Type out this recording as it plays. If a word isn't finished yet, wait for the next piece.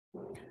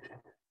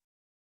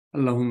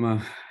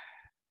Allahumma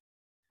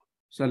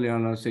salli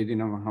ala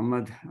Sayyidina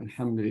Muhammad.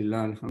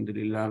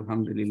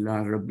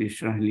 Alhamdulillah, Rabbi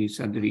shrah li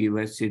sadri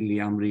wa yassir li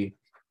amri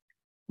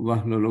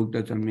wahlul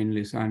 'uqdatan min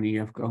lisani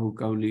yafqahu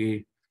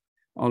qawli.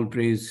 All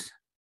praise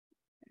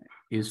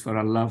is for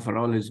Allah, for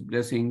all His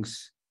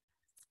blessings,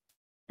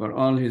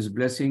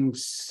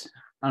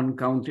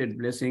 uncounted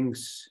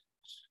blessings.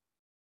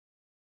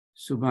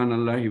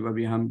 Subhanallahi wa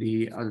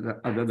bihamdihi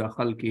adada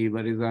khalqi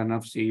wa rida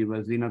nafsi wa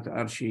zinata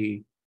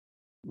arshi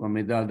wa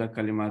midada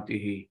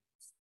kalimatihi.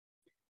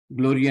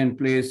 Glory and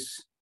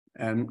praise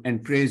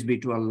and praise be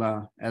to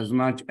Allah, as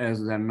much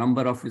as the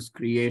number of His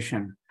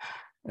creation,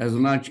 as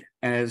much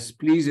as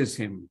pleases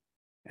Him,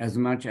 as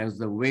much as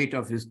the weight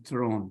of His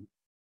throne,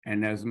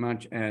 and as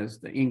much as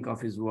the ink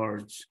of His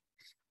words.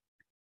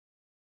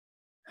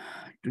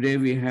 Today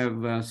we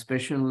have a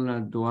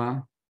special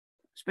dua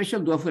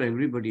for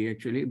everybody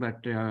actually,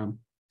 but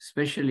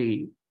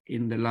especially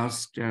in the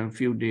last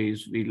few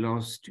days, we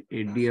lost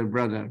a dear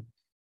brother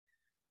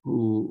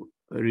who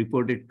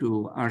reported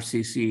to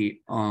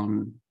RCC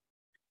on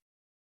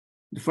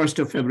the 1st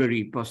of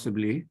February,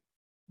 possibly.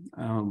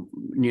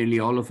 Nearly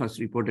all of us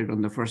reported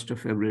on the 1st of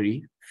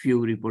February.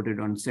 Few reported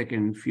on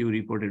 2nd, few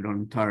reported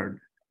on 3rd,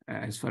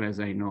 as far as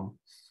I know.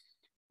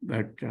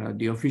 But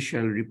the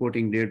official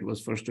reporting date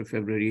was 1st of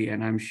February,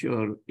 and I'm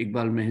sure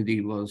Iqbal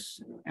Mehdi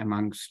was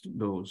amongst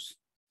those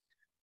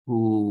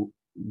who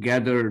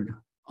gathered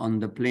on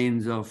the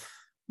plains of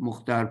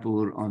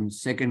Mukhtarpur on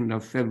 2nd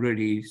of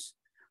February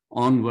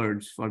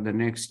onwards for the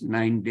next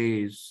 9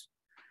 days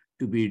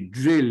to be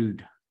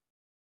drilled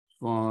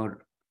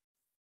for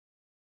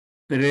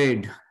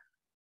parade,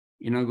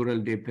 inaugural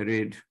day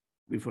parade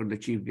before the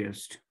chief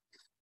guest.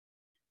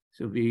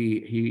 So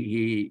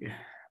he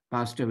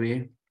passed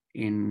away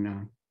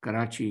in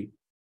Karachi.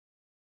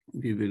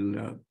 We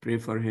will pray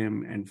for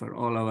him and for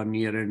all our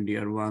near and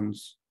dear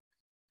ones,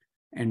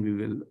 and we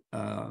will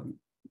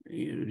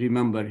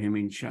remember him,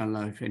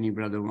 inshallah. If any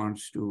brother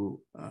wants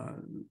to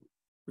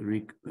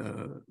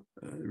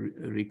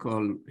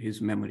recall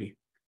his memory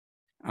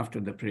after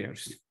the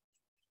prayers.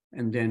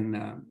 And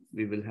then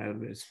we will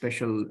have a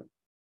special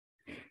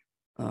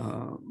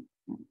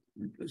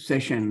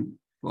session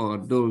for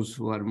those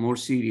who are more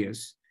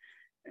serious.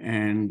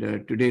 And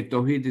today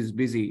Tawheed is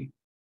busy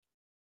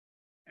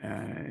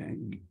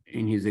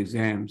in his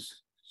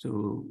exams.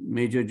 So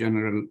Major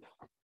General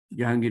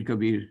Jahangir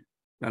Kabir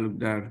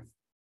Talukdar,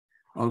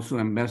 also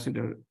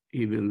ambassador,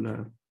 he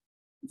will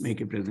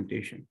make a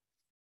presentation.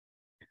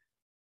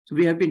 So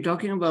we have been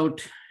talking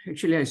about,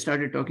 actually I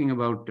started talking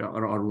about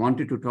or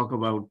wanted to talk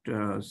about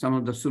some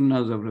of the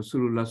sunnahs of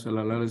Rasulullah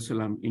sallallahu alaihi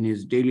wasallam in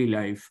his daily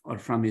life or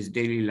from his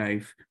daily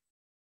life.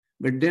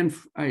 But then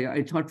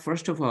I thought,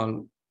 first of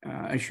all,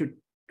 I should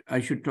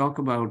talk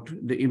about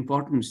the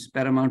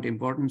paramount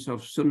importance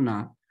of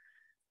sunnah,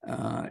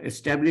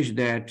 establish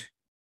that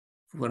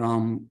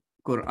from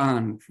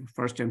Quran,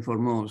 first and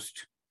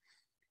foremost,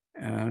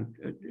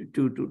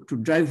 to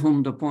drive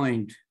home the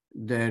point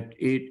that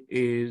it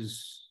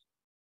is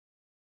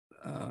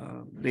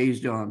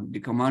based on the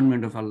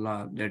commandment of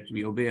Allah, that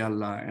we obey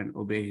Allah and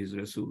obey His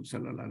Rasul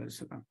sallallahu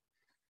alaihi wasallam.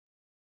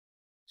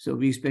 So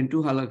we spent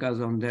 2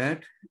 halakas on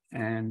that,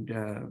 and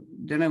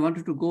then I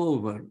wanted to go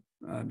over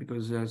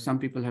because some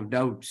people have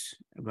doubts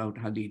about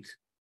hadith,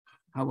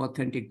 how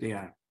authentic they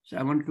are. So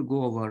I wanted to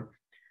go over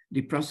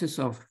the process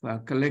of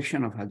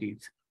collection of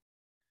hadith,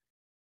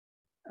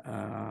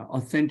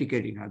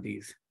 authenticating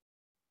hadith,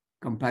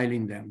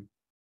 compiling them.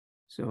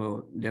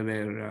 So there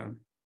were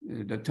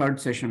the 3rd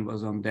session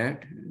was on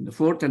that. The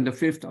 4th and the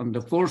 5th on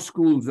the 4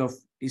 schools of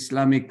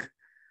Islamic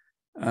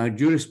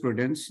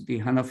jurisprudence: the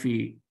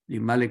Hanafi, the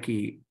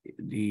Maliki,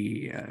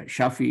 the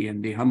Shafi,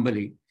 and the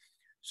Hanbali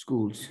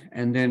schools.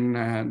 And then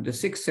the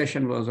 6th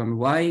session was on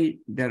why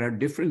there are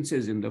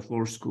differences in the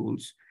 4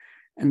 schools.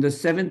 And the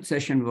 7th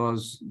session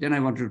was, then I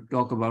wanted to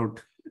talk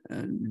about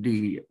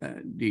the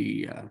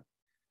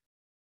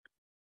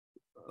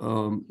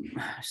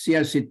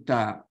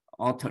Siyasitta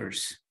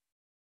authors,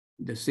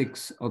 the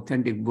 6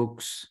 authentic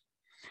books,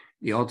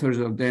 the authors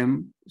of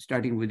them,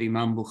 starting with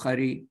Imam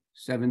Bukhari,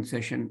 7th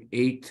session,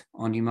 8th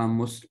on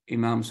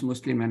Imams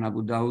Muslim and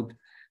Abu Dawud,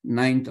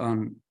 9th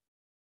on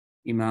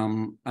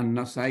Imam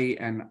An-Nasai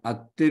and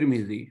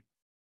At-Tirmidhi.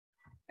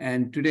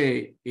 And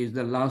today is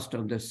the last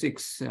of the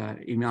 6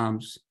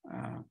 Imams.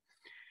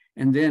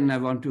 And then I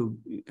want to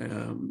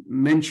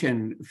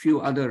mention a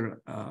few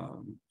other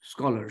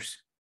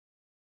scholars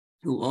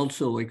who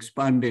also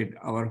expanded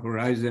our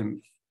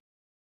horizon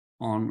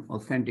on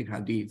authentic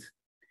hadith,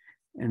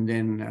 and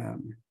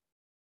then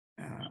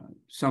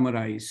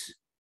summarize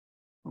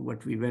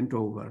what we went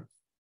over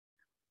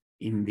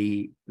in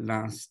the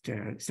last,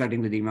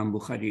 starting with Imam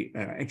Bukhari,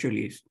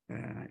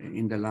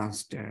 in the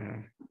last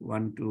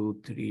 1,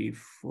 2, 3,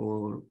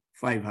 4,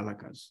 5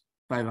 halakas,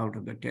 5 out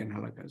of the 10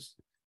 halakas,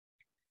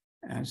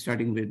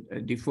 starting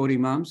with the 4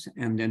 Imams,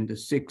 and then the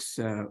 6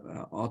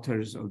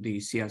 authors of the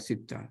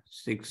Siyasitta,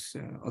 6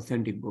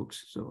 authentic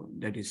books. So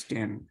that is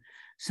 10.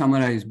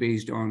 Summarized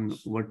based on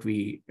what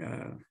we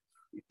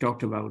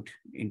talked about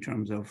in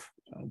terms of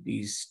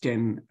these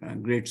 10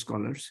 great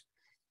scholars.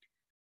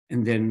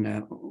 And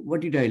then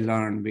what did I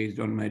learn based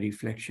on my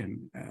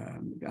reflection?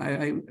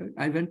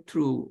 I went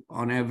through,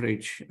 on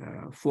average,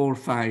 4 or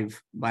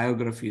 5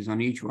 biographies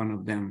on each one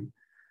of them.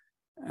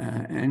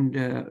 And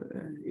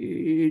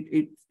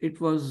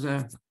it was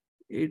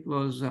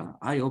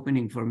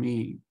eye-opening for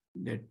me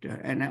that,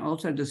 and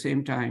also at the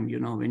same time, you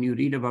know, when you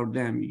read about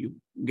them, you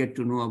get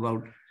to know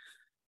about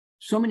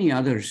so many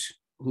others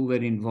who were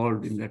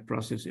involved in that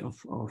process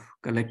of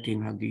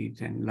collecting hadith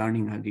and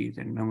learning hadith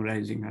and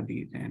memorizing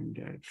hadith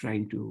and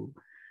trying to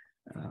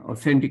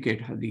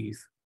authenticate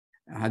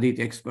hadith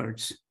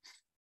experts.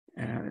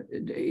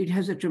 It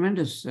has a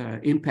tremendous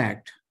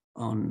impact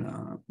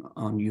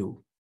on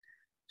you.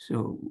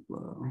 So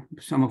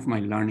some of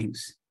my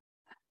learnings.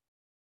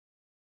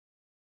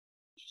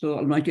 So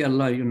Almighty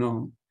Allah, you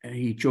know,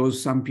 He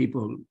chose some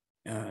people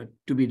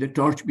to be the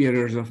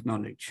torchbearers of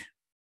knowledge.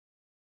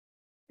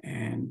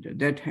 And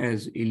that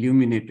has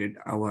illuminated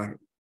our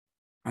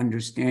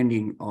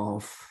understanding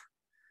of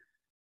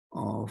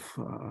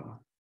Siratul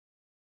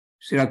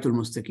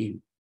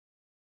Mustaqim,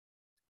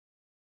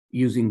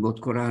 using both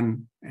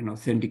Quran and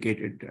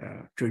authenticated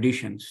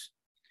traditions.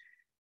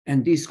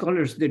 And these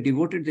scholars, they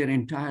devoted their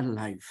entire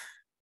life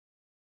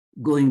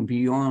going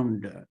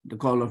beyond the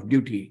call of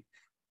duty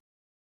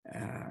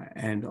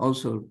and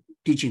also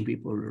teaching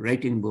people,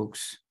 writing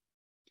books.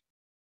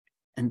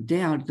 And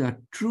they are the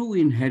true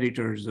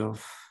inheritors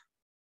of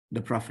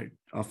the Prophet,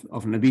 of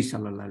Nabi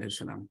Sallallahu Alaihi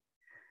Wasallam.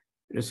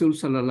 Rasul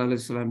Sallallahu Alaihi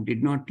Wasallam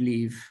did not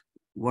leave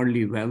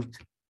worldly wealth.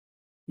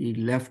 He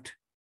left,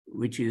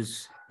 which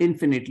is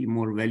infinitely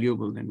more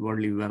valuable than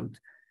worldly wealth,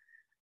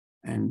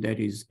 and that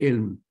is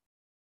ilm,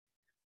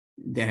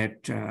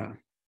 that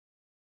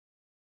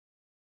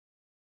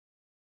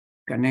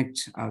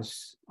connects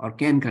us or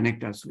can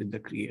connect us with the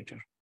Creator,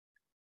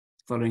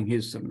 following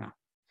his sunnah.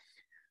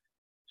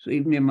 So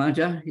Ibn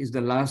Majah is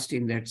the last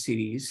in that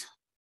series,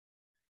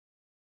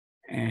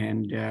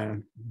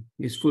 and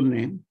his full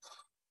name,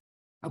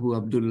 Abu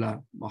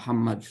Abdullah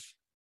Muhammad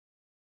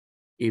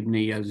Ibn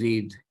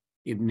Yazid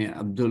Ibn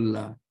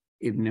Abdullah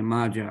Ibn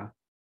Majah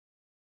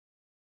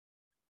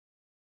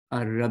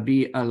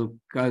Al-Rabi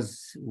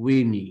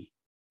al-Qazwini.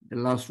 The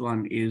last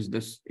one is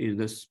this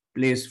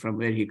place from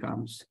where he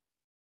comes.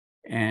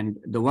 And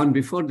the one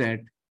before that,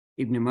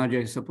 Ibn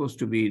Majah, is supposed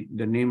to be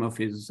the name of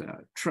his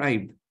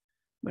tribe.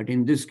 But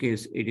in this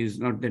case, it is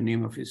not the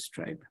name of his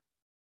tribe.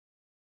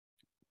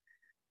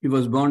 He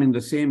was born in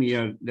the same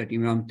year that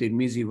Imam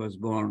Tirmizi was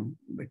born,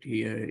 but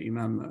here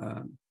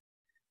Imam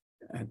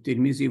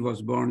Tirmizi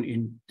was born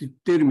in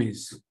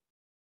Tirmiz,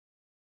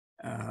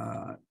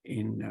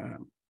 in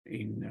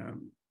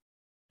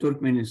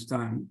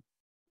Turkmenistan,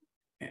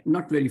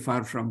 not very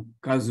far from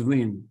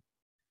Qazvin,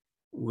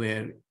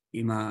 where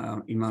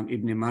Imam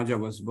Ibn Majah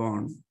was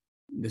born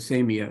the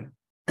same year.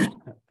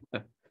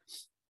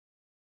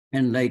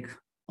 And like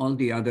all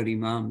the other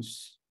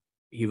Imams,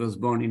 he was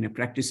born in a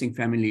practicing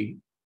family,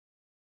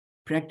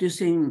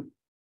 practicing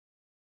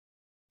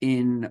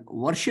in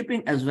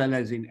worshipping as well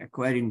as in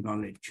acquiring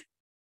knowledge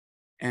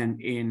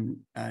and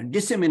in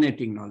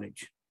disseminating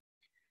knowledge.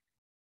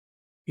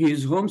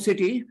 His home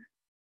city,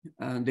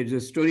 there's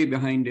a story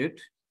behind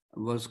it,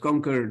 was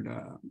conquered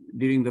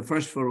during the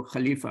first 4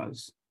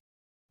 Khalifas,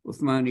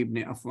 Uthman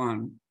ibn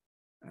Affan,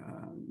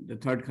 the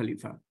 3rd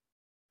Khalifa,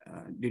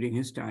 during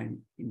his time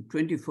in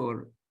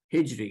 24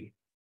 Hijri.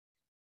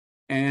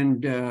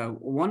 And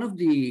one of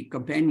the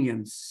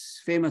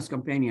companions, famous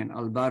companion,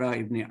 Al-Bara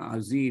ibn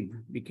Azib,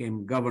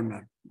 became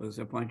governor, was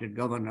appointed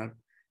governor.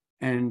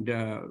 And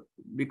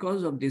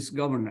because of this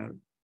governor,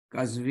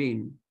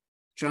 Qazvin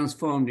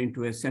transformed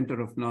into a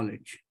center of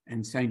knowledge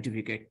and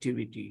scientific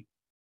activity.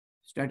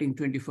 Starting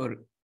 24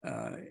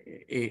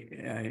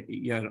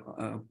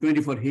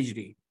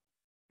 Hijri,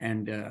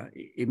 and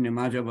Ibn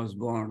Majah was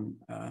born,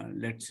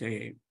 let's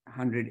say,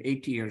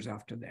 180 years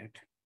after that.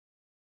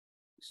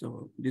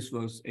 So this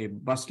was a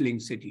bustling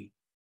city,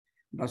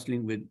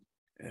 bustling with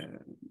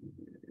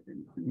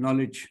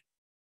knowledge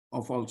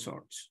of all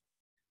sorts.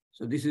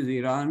 So this is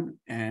Iran,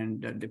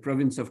 and the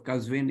province of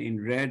Qazvin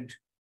in red,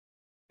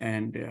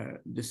 and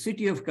the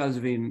city of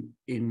Qazvin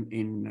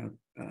in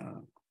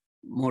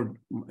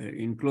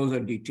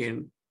closer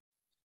detail.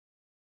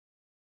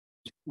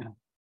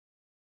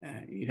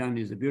 Iran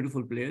is a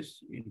beautiful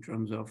place in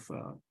terms of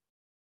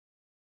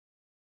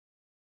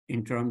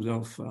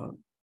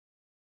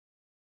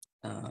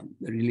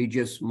the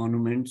religious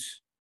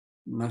monuments,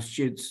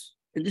 masjids.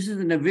 This is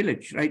in a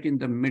village, right in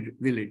the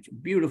mid-village,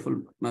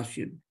 beautiful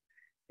masjid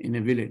in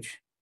a village.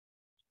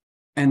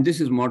 And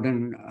this is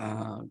modern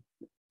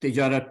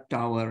Tijarat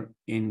Tower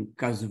in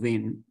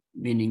Qazvin,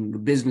 meaning the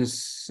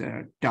business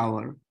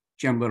tower,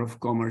 Chamber of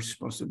Commerce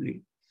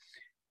possibly,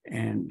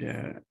 and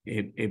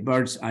a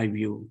bird's eye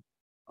view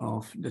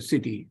of the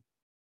city.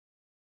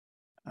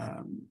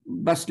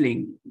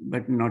 Bustling,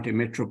 but not a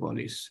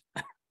metropolis.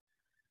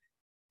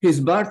 His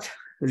birth,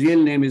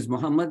 real name is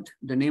Muhammad,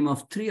 the name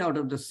of 3 out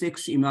of the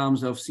 6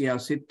 Imams of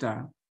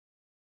Siyasitta,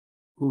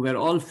 who were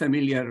all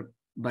familiar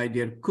by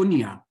their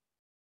kunya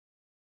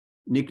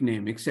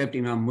nickname, except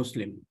Imam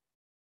Muslim.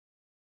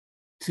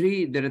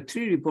 There are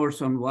three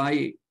reports on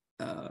why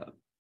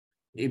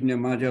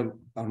Ibn Majah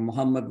or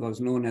Muhammad was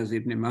known as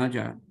Ibn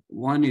Majah.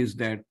 One is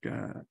that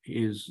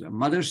his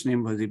mother's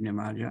name was Ibn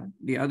Majah.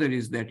 The other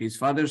is that his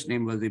father's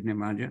name was Ibn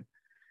Majah.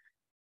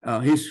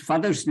 His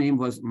father's name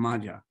was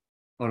Majah,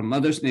 or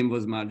mother's name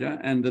was Majah.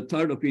 And the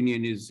third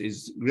opinion is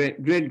his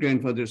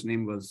great-grandfather's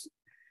name was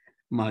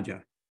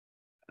Majah.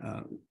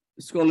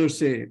 Scholars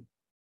say,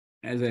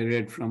 as I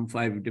read from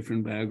 5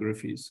 different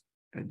biographies,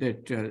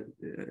 that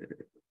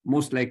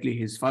most likely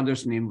his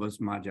father's name was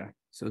Majah.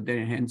 So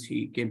then hence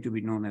he came to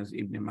be known as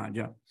Ibn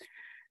Majah.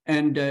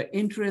 And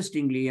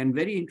interestingly, and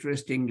very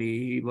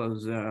interestingly, he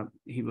was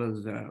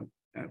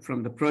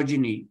from the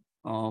progeny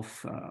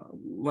of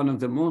one of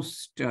the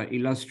most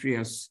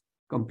illustrious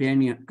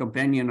companion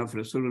of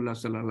Rasulullah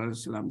sallallahu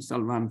alaihi wasallam,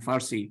 Salman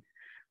Farsi,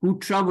 who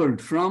traveled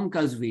from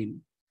Qazvin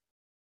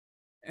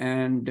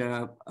and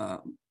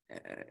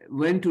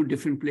went to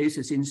different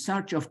places in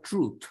search of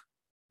truth,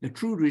 the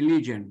true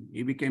religion.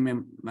 He became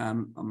a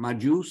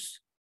Majus,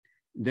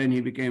 then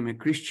he became a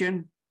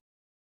Christian,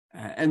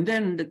 and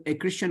then a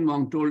Christian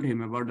monk told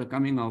him about the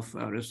coming of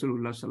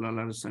Rasulullah sallallahu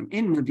alaihi wasallam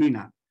in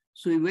Medina.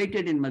 So he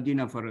waited in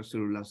Medina for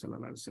Rasulullah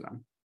sallallahu alaihi wasallam.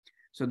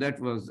 So that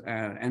was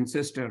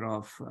ancestor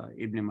of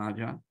Ibn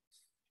Majah.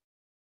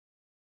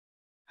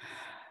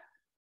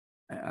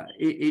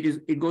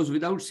 It goes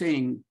without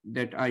saying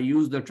that I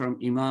use the term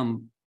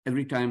Imam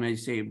every time I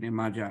say Ibn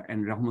Majah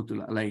and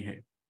Rahmatul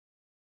Alayhi.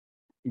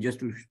 Just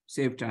to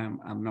save time,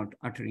 I'm not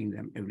uttering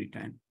them every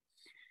time.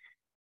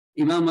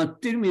 Imam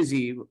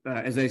at-Tirmizi,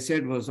 as I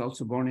said, was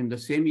also born in the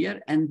same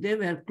year, and they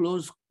were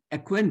close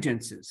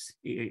acquaintances.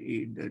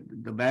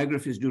 The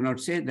biographies do not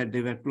say that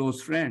they were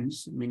close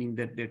friends, meaning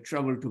that they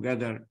traveled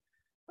together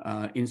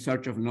in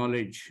search of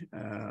knowledge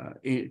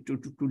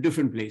to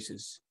different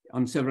places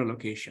on several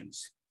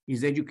occasions.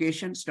 His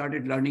education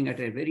started learning at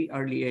a very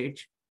early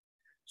age,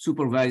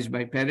 supervised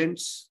by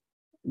parents.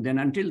 Then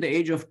until the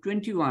age of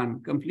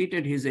 21,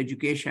 completed his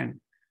education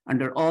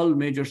under all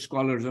major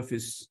scholars of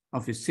his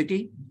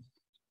city.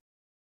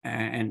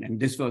 And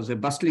this was a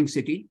bustling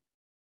city.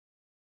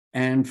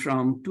 And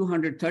from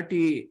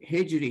 230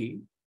 Hijri,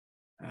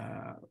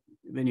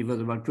 when he was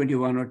about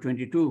 21 or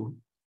 22,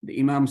 the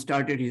Imam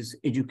started his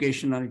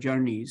educational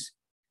journeys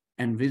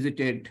and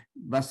visited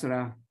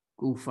Basra,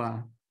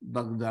 Kufa,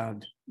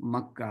 Baghdad,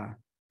 Makkah,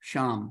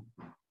 Sham,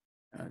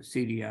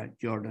 Syria,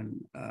 Jordan,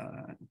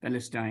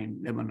 Palestine,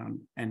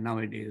 Lebanon, and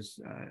nowadays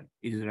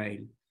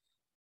Israel.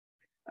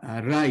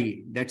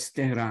 Rai, that's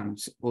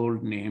Tehran's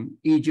old name,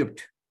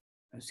 Egypt,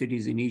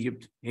 cities in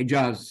Egypt,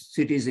 Hejaz,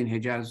 cities in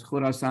Hejaz,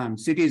 Khurasan,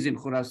 cities in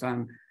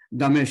Khurasan,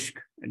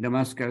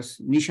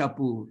 Damascus,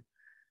 Nishapur,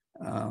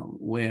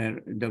 where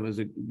there was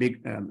a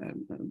big,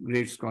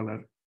 great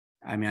scholar.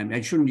 I mean,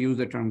 I shouldn't use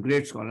the term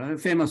great scholar, a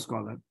famous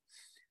scholar,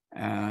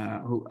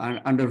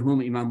 under whom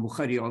Imam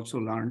Bukhari also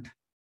learned,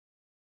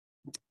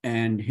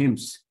 and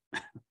hymns.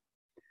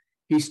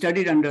 He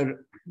studied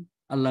under,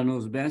 Allah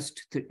knows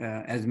best,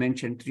 as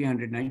mentioned,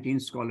 319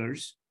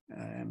 scholars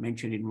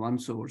mentioned in one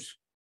source.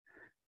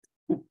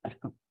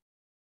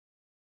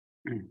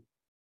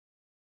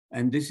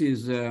 And this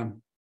is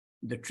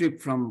the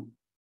trip from,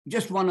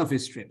 just one of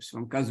his trips,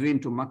 from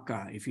Qazvin to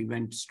Makkah. If he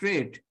went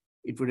straight,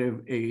 it would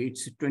have,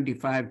 it's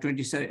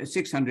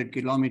 600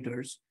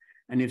 kilometers.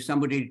 And if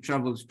somebody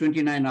travels,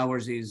 29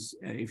 hours is,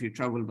 if you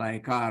travel by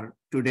car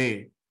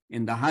today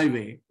in the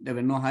highway, there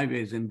were no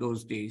highways in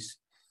those days.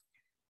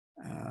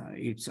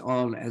 It's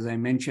all, as I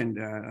mentioned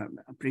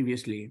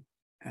previously,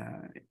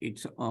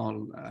 it's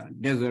all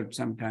desert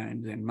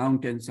sometimes and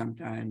mountains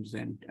sometimes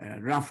and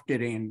rough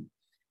terrain,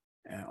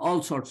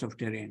 all sorts of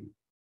terrain.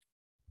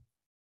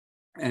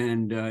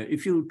 And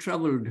if you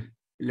traveled,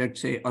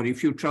 let's say, or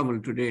if you travel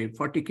today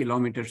 40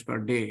 kilometers per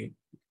day,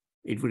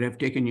 it would have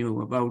taken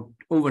you about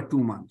over 2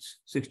 months,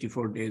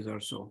 64 days or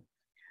so.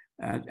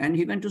 And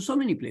he went to so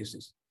many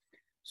places.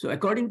 So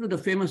according to the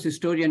famous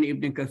historian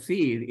Ibn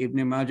Kathir,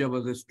 Ibn Majah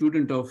was a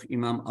student of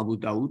Imam Abu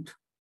Dawud,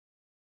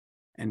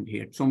 and he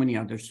had so many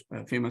other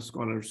famous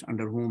scholars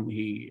under whom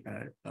he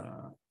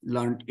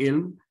learned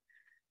ilm.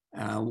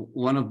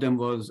 One of them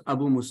was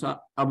Abu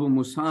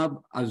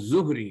Musab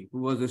az-Zuhri,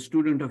 who was a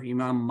student of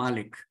Imam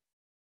Malik,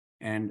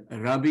 and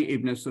Rabi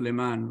ibn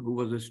Sulaiman, who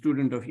was a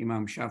student of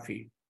Imam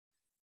Shafi.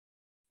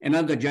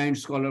 Another giant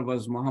scholar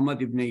was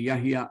Muhammad ibn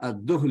Yahya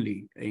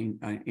ad-Duhli in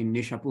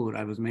Nishapur.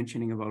 I was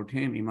mentioning about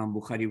him. Imam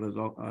Bukhari was,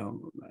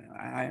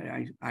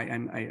 I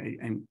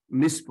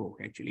misspoke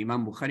actually.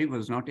 Imam Bukhari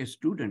was not a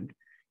student.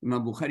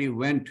 Imam Bukhari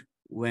went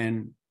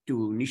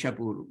to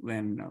Nishapur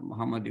when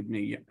Muhammad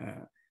ibn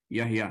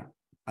Yahya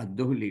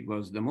ad-Duhli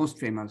was the most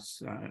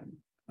famous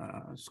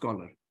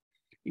scholar.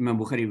 Imam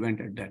Bukhari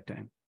went at that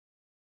time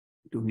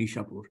to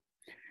Nishapur.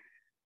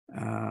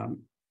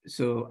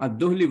 So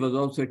ad-Duhli was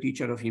also a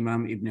teacher of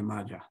Imam Ibn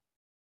Majah.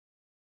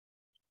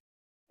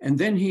 And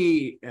then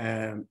he,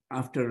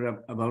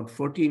 after about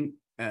 14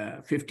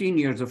 15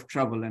 years of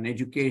trouble and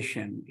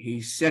education,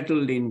 he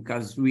settled in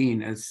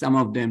Qazwin, as some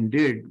of them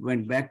did,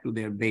 went back to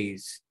their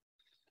base.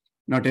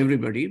 Not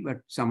everybody, but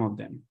some of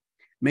them.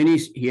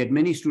 He had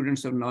many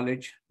students of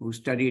knowledge who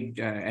studied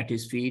at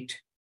his feet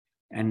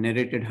and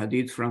narrated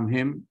hadith from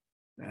him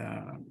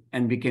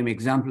and became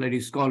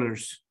exemplary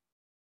scholars.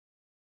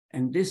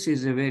 And this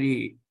is a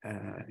very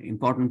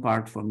important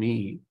part for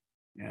me.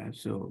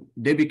 So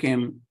they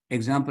became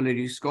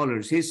exemplary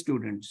scholars, his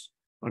students,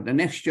 for the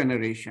next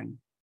generation,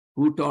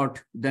 who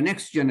taught the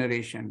next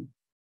generation,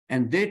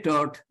 and they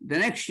taught the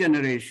next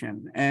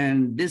generation.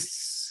 And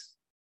this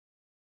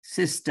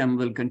system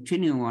will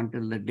continue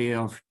until the day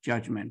of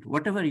judgment.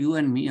 Whatever you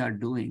and me are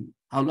doing,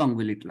 how long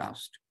will it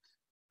last?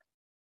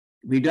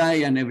 We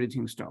die and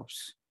everything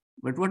stops.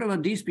 But whatever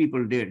these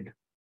people did,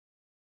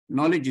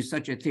 knowledge is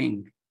such a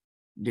thing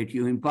that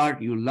you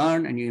impart, you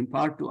learn, and you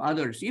impart to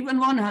others, even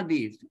one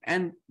hadith,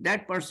 and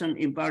that person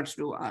imparts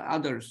to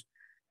others,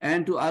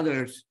 and to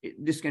others.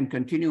 This can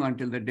continue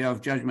until the day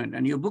of judgment,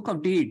 and your book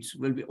of deeds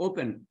will be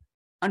open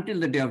until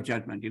the day of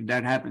judgment, if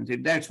that happens,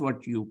 if that's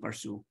what you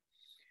pursue.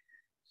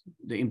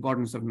 The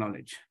importance of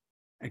knowledge,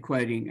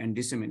 acquiring and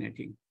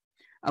disseminating.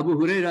 Abu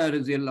Huraira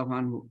radiallahu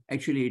anhu,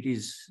 actually it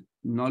is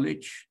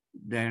knowledge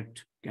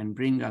that can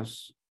bring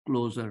us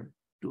closer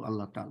to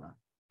Allah Ta'ala,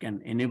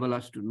 can enable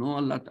us to know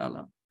Allah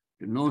Ta'ala,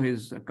 to know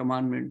his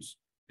commandments,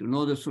 to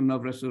know the Sunnah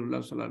of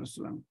Rasulullah Sallallahu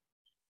Alaihi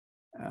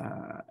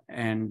Wasallam,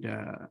 and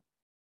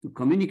to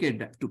communicate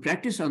that, to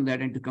practice on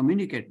that and to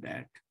communicate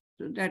that.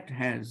 So that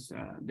has,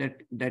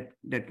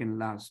 that can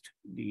last,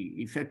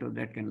 the effect of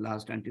that can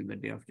last until the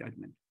day of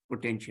judgment,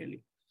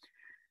 potentially.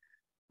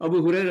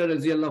 Abu Huraira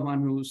radiallahu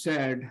anhu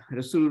said,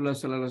 Rasulullah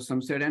Sallallahu Alaihi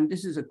Wasallam said, and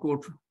this is a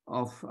quote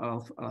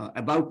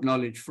about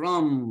knowledge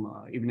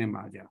from Ibn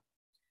Majah.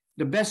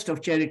 The best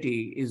of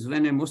charity is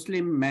when a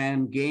Muslim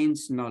man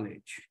gains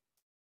knowledge,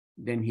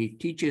 then he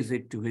teaches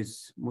it to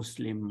his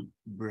Muslim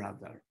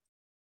brother,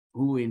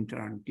 who in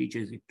turn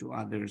teaches it to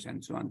others,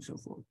 and so on and so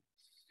forth.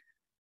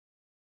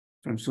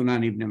 From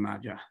Sunan Ibn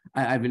Majah.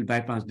 I will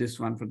bypass this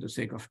one for the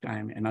sake of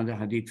time. Another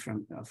hadith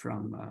from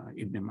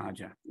Ibn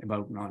Majah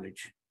about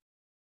knowledge.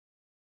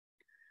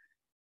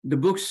 The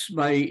books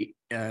by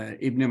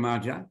Ibn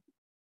Majah,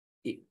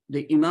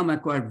 the Imam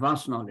acquired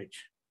vast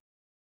knowledge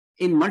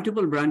in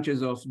multiple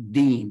branches of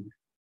deen.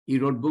 He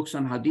wrote books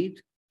on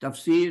hadith,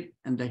 tafsir,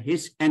 and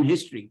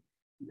history.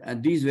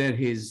 These were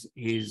his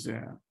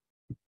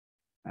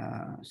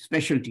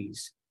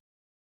specialties.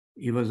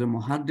 He was a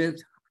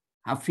muhaddith,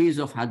 hafiz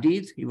of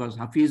hadith, he was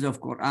hafiz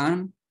of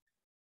Quran,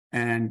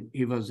 and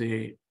he was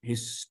a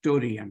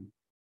historian.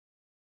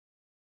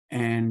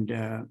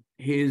 And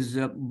his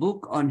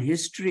book on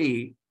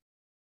history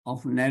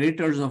of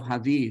narrators of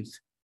hadith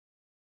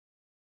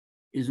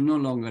is no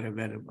longer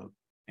available.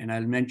 And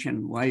I'll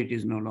mention why it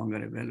is no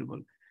longer available.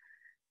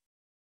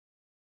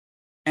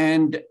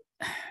 And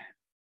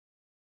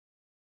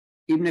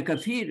Ibn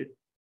Kathir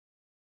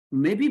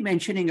may be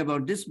mentioning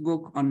about this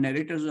book on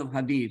narrators of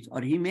hadith,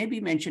 or he may be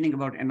mentioning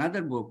about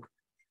another book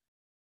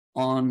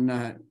on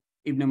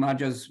Ibn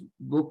Majah's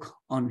book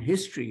on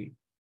history,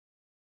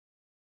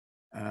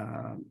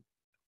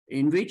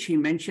 in which he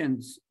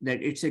mentions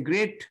that it's a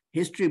great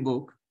history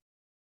book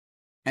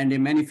and a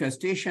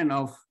manifestation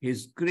of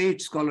his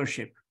great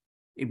scholarship,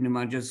 Ibn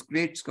Majah's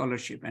great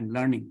scholarship and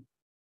learning.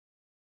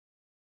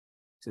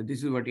 So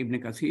this is what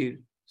Ibn Kathir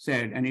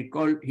said, and he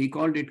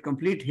called it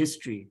complete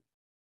history.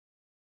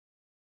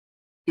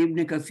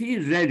 Ibn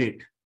Kathir read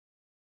it,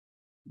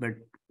 but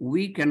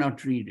we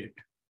cannot read it.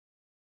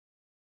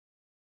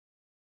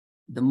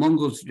 The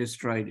Mongols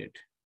destroyed it.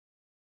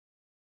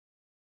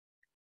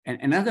 And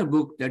another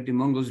book that the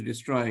Mongols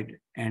destroyed,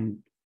 and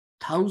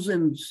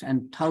thousands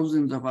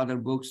of other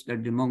books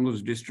that the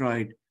Mongols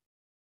destroyed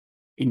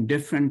in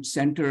different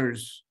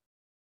centers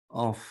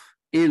of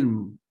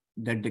ilm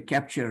that they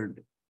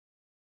captured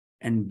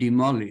and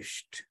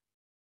demolished,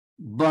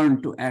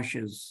 burned to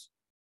ashes.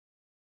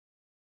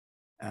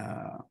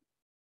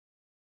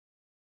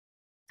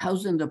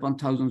 Thousands upon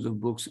thousands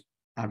of books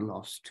are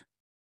lost.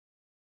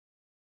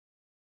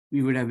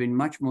 We would have been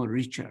much more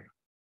richer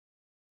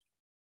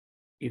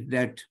if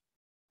that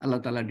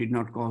Allah Ta'ala did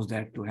not cause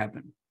that to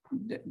happen.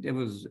 There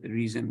was a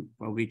reason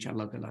for which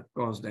Allah Ta'ala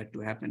caused that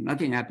to happen.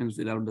 Nothing happens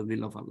without the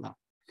will of Allah.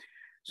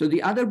 So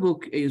the other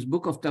book is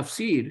Book of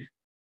Tafsir,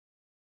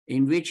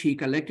 in which he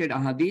collected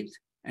ahadith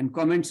and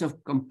comments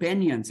of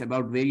companions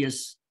about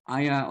various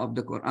ayah of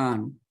the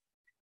Quran,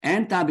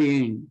 and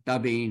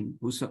tabi'in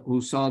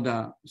who saw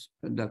the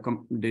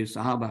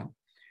Sahaba,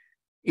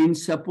 and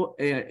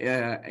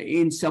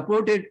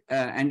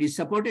is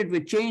supported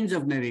with chains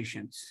of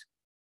narrations.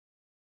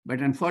 But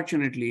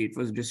unfortunately, it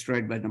was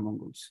destroyed by the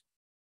Mongols,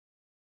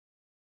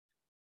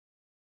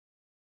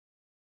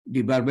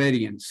 the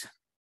barbarians.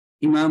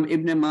 Imam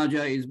Ibn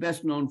Majah is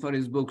best known for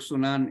his book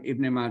Sunan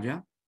Ibn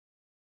Majah.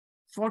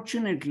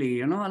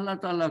 Fortunately, Allah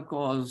Ta'ala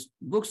caused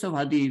books of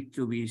hadith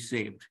to be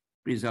saved,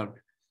 preserved.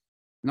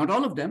 Not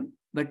all of them,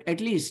 but at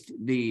least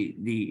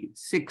the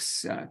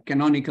 6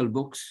 canonical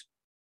books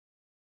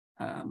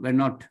were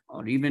not,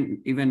 or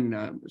even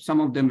some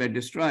of them were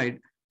destroyed,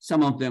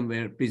 some of them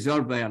were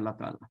preserved by Allah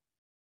Ta'ala.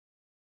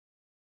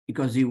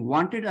 Because He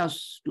wanted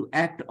us to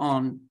act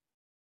on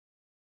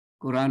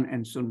Quran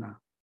and Sunnah.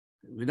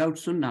 Without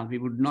Sunnah, we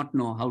would not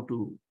know how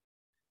to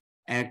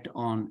act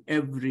on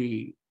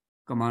every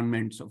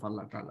commandments of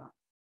Allah Ta'ala.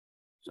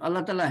 So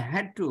Allah Ta'ala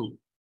had to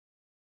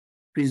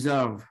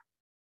preserve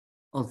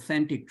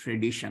authentic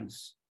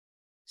traditions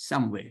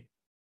some way.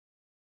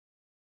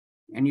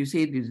 And you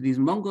see, these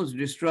Mongols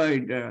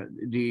destroyed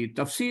the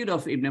tafsir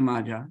of Ibn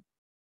Majah,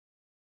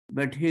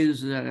 but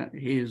his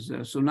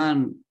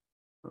Sunan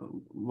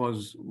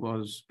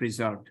was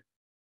preserved.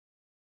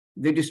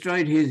 They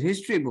destroyed his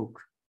history book,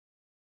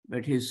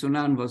 but his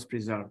Sunan was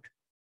preserved.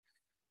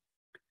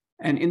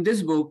 And in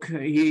this book,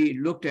 he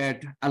looked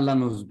at Allah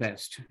knows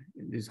best.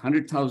 This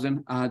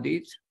 100,000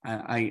 ahadith,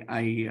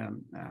 I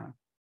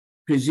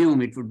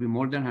presume it would be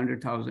more than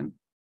 100,000,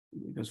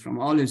 because from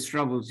all his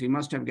troubles, he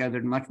must have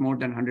gathered much more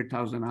than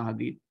 100,000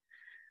 ahadith.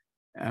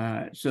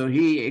 So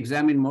he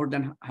examined more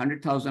than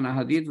 100,000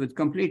 ahadith with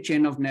complete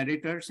chain of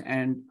narrators,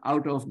 and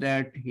out of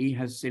that, he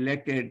has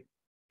selected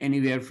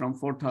anywhere from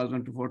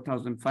 4,000 to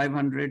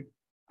 4,500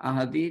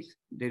 ahadith.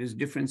 There is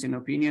difference in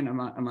opinion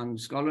among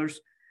scholars.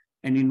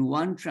 And in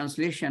one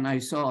translation, I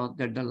saw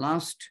that the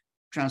last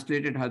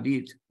translated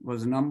hadith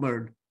was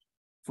numbered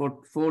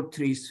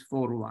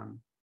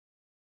 4341.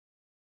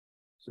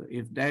 So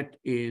if that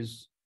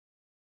is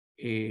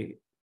a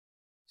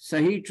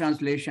Sahih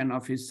translation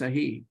of his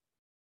Sahih,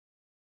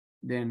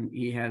 then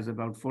he has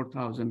about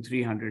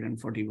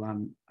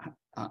 4,341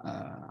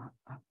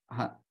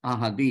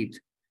 ahadith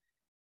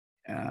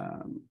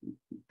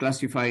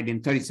classified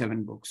in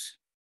 37 books.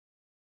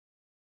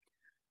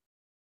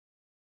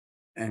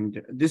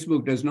 And this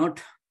book does not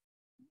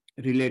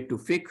relate to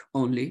fiqh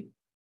only,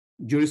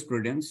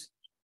 jurisprudence,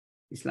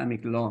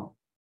 Islamic law,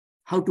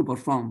 how to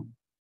perform,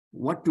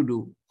 what to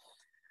do,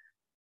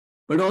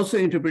 but also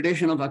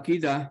interpretation of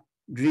Aqidah,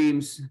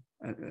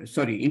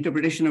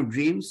 interpretation of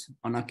dreams,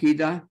 on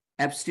Aqidah,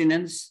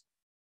 abstinence,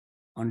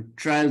 on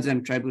trials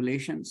and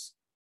tribulations.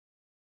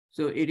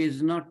 So it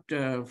is not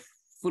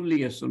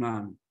fully a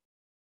Sunan.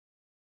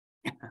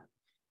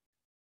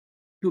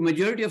 To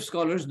majority of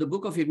scholars, the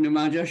book of Ibn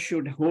Majah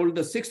should hold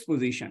the 6th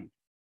position.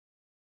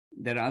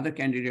 There are other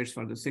candidates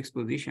for the 6th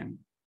position.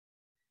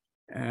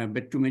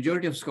 But to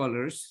majority of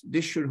scholars,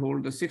 this should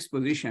hold the 6th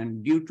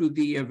position due to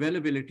the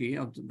availability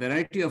of the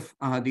variety of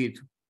ahadith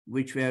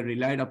which were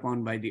relied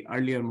upon by the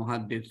earlier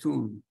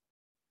muhaddithun.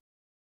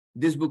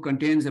 This book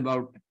contains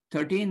about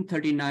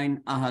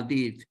 1339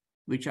 ahadith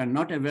which are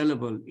not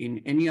available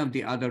in any of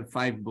the other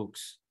 5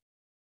 books.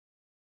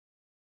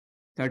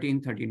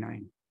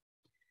 1339.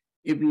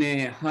 Ibn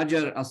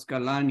Hajar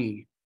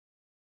Asqalani,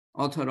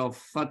 author of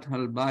Fath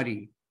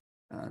al-Bari,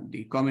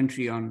 the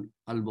commentary on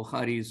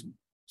al-Bukhari's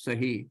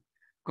Sahih,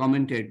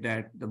 commented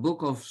that the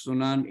book of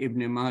Sunan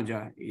Ibn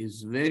Majah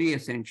is a very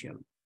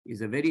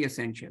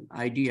essential,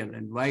 ideal,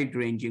 and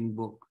wide-ranging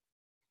book.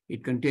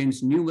 It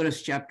contains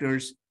numerous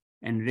chapters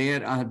and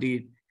rare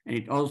ahadith, and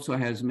it also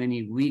has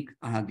many weak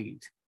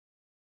ahadith.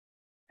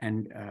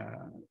 And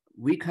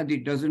weak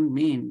hadith doesn't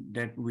mean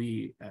that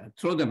we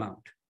throw them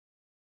out.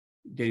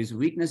 There is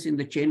weakness in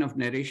the chain of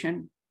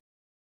narration.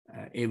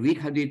 A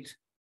weak hadith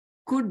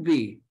could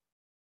be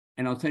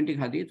an authentic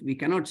hadith. We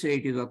cannot say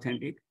it is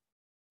authentic.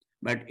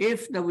 But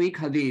if the weak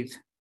hadith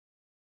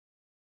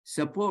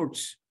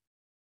supports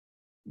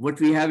what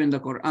we have in the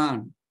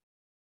Quran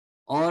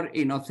or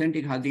in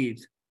authentic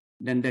hadith,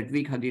 then that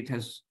weak hadith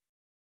has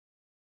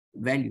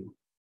value.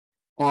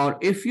 Or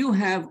if you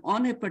have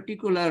on a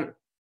particular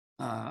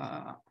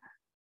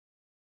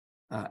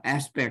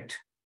aspect,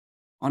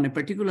 on a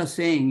particular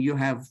saying, you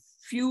have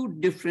few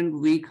different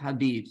weak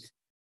hadiths,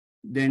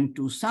 then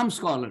to some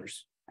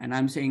scholars, and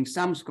I'm saying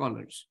some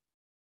scholars,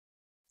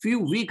 few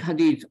weak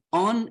hadith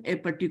on a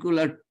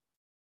particular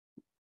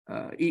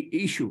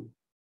issue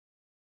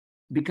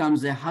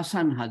becomes a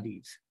Hasan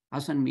hadith.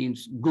 Hasan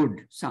means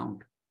good,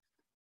 sound.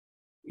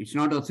 It's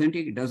not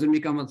authentic, it doesn't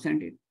become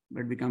authentic,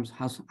 but becomes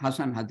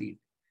Hasan hadith.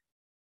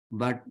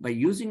 But by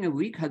using a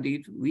weak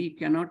hadith, we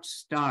cannot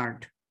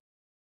start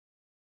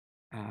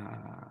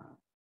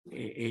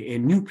a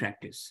new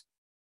practice.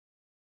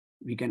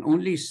 We can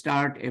only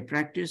start a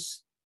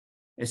practice,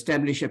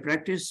 establish a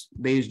practice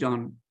based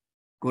on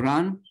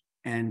Quran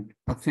and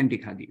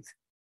authentic hadith.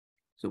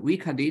 So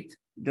weak hadith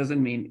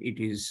doesn't mean it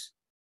is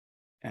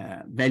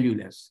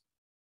valueless.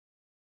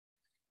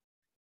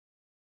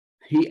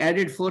 He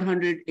added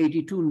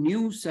 482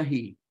 new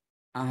Sahih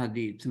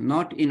ahadith,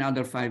 not in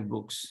other 5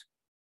 books.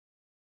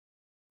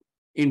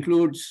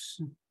 Includes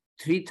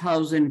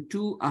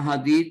 3,002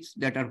 ahadith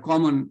that are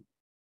common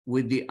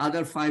with the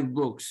other 5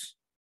 books,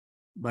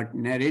 but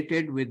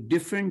narrated with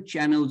different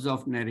channels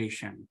of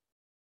narration.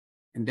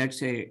 And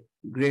that's a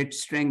great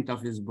strength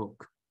of his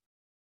book.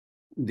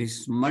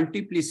 This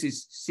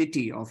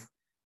multiplicity of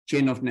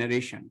chain of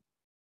narration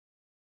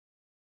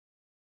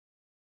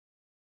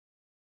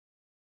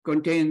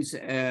contains,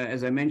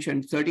 as I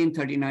mentioned,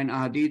 1339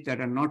 ahadith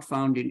that are not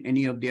found in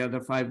any of the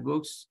other 5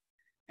 books.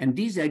 And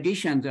these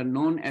additions are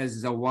known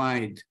as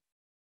zawaid.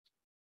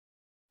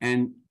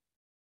 And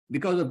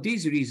because of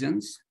these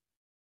reasons,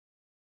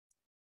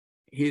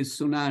 his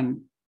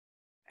Sunan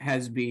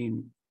has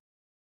been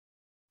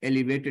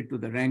elevated to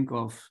the rank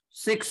of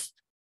 6th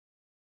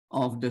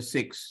of the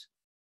 6.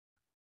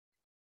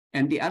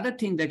 And the other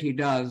thing that he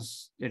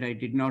does that I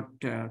did not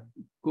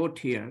quote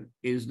here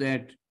is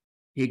that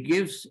he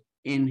gives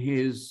in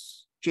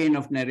his chain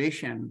of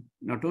narration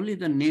not only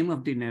the name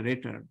of the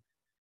narrator,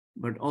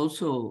 but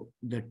also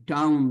the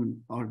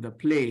town or the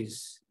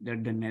place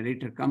that the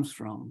narrator comes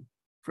from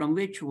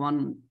which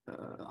one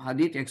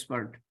hadith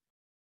expert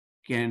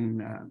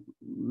can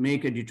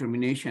make a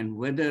determination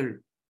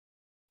whether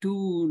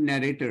two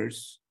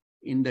narrators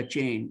in the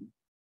chain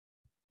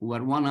who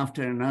are one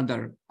after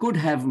another could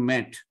have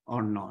met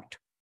or not.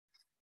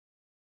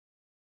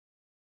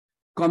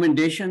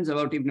 Commendations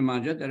about Ibn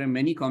Majah. There are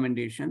many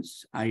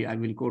commendations. I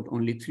will quote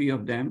only 3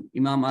 of them.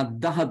 Imam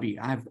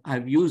al-Dhahabi,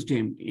 I've used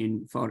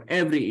him for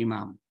every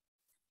Imam.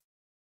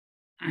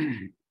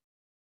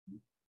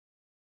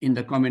 In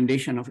the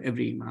commendation of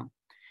every Imam.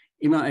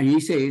 He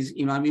says,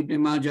 Imam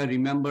Ibn Majah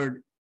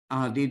remembered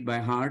Ahadith by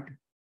heart.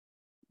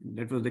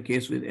 That was the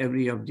case with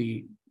every of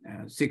the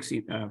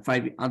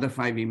 5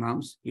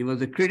 Imams. He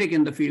was a critic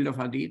in the field of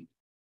Hadith,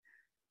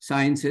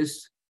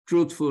 sciences,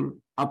 truthful,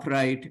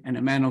 upright, and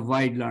a man of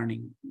wide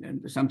learning,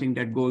 and something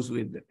that goes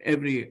with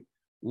every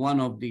one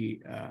of the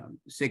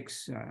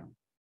 6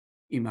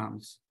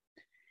 Imams.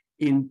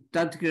 In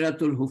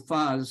Tadhkiratul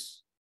Huffaz,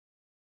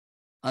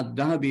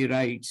 Ad-Dhahabi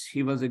writes,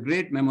 he was a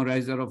great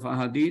memorizer of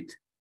Ahadith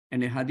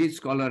and a Hadith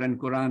scholar and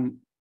Quran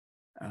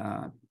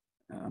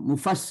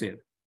Mufassir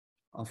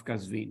of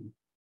Qazvin.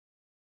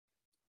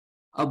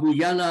 Abu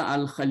Yala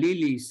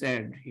al-Khalili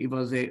said he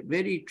was a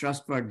very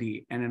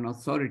trustworthy and an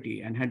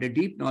authority and had a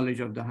deep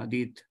knowledge of the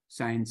Hadith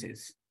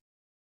sciences.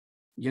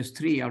 Just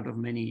 3 out of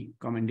many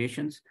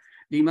commendations.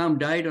 The Imam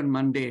died on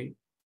Monday,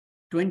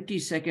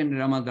 22nd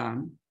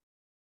Ramadan,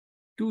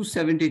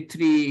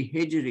 273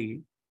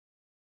 Hijri,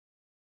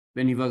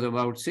 when he was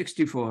about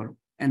 64.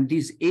 And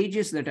these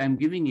ages that I'm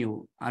giving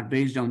you are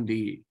based on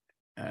the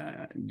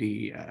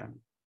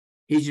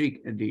Hijri,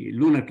 the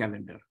lunar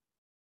calendar.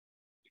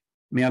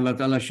 May Allah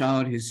Ta'ala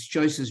shower his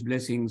choicest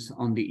blessings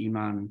on the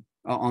Imam.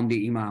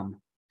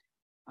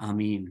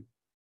 Ameen.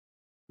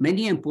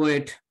 Many a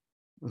poet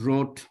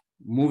wrote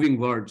moving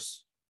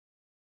words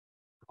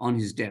on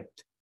his death.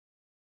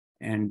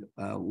 And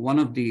one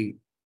of the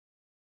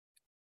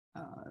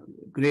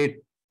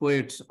great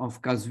poets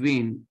of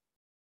Qazvin,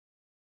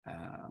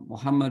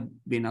 Muhammad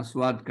bin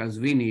Aswad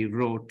Qazvini,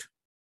 wrote,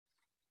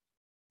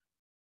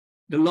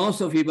 the loss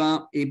of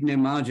Ibn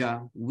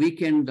Majah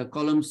weakened the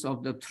columns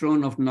of the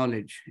throne of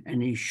knowledge,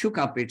 and he shook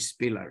up its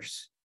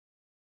pillars.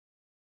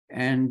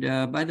 And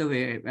by the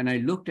way, when I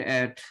looked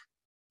at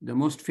the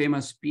most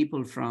famous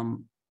people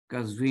from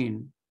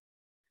Qazvin,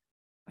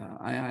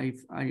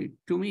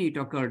 to me it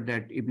occurred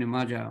that Ibn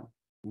Majah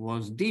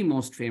was the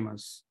most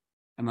famous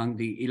among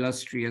the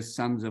illustrious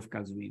sons of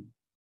Qazvin.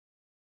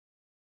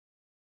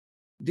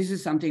 This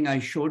is something I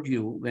showed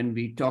you when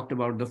we talked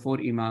about the 4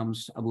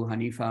 Imams, Abu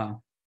Hanifa,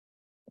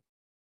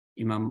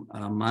 Imam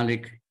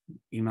Malik,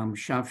 Imam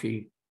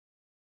Shafi,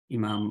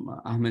 Imam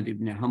Ahmad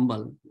ibn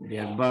Hanbal,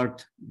 their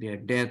birth, their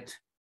death,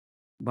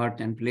 birth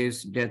and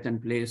place, death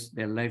and place,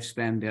 their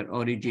lifespan, their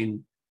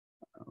origin,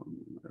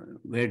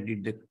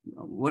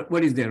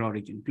 what is their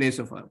origin, place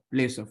of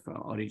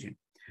origin,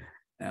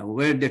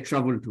 where they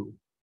traveled to,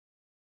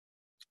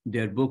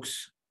 their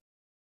books,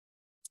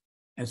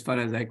 as far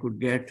as I could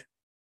get,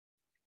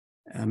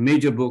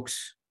 major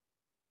books,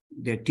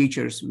 their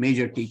teachers,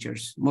 major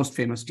teachers, most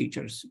famous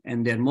teachers,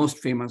 and their most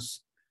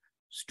famous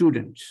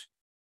students.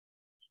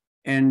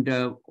 And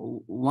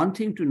one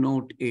thing to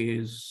note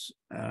is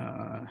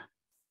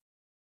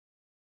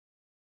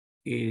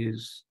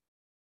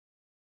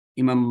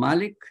Imam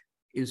Malik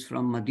is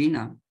from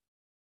Medina.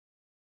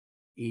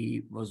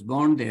 He was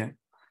born there,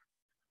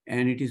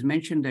 and it is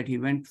mentioned that he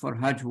went for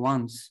Hajj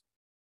once.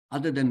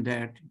 Other than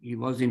that, he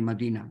was in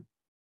Medina.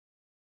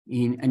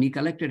 And he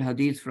collected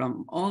hadith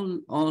from all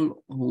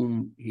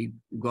whom he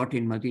got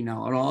in Medina,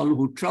 or all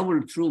who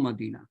traveled through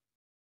Medina.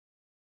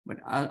 But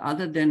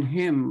other than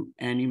him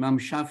and Imam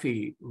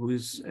Shafi,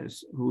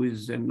 who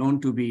is known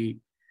to be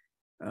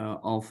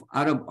of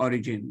Arab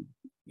origin,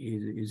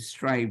 his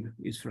tribe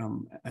is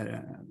from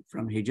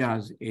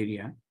Hijaz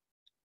area.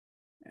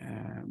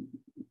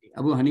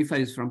 Abu Hanifa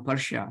is from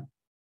Persia.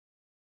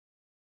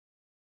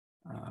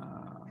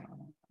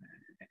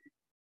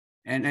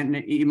 And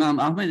Imam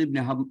Ahmad ibn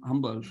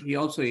Hanbal, he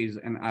also is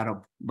an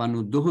Arab.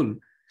 Banu Duhul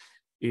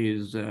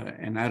is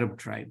an Arab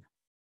tribe.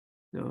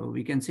 So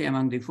we can say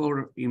among the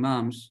 4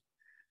 Imams,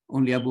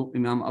 only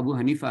Imam Abu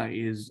Hanifa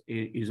is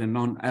a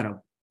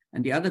non-Arab.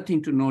 And the other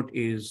thing to note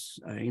is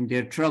in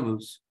their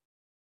travels,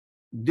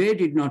 they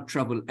did not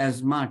travel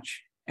as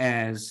much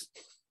as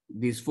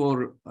these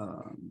 4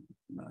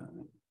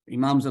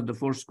 Imams of the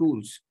 4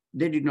 schools.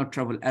 They did not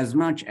travel as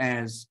much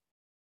as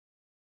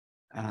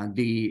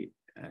the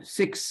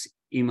 6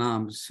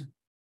 Imams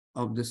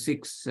of the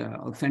 6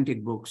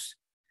 authentic books.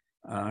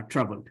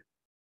 troubled.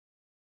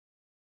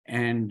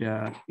 And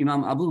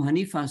Imam Abu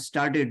Hanifa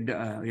started,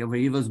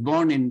 he was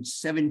born in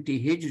 70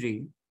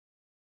 Hijri,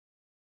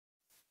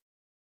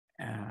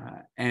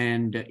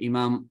 and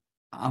Imam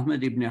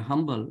Ahmad ibn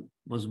Hanbal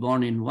was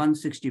born in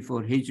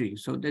 164 Hijri.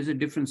 So there's a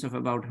difference of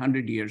about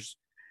 100 years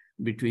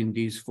between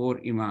these four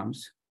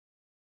Imams.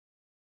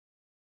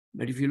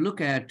 But if you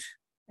look at,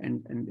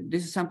 and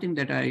this is something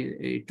that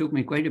it took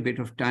me quite a bit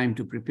of time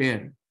to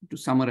prepare, to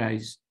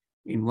summarize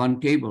in one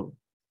table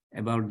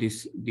about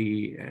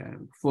the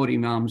four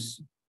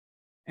Imams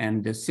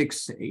and the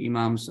six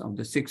Imams of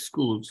the six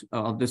schools,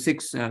 of the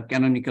six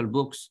canonical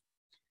books,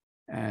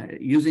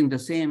 using the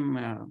same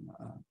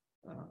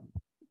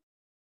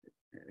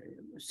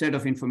set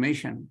of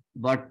information: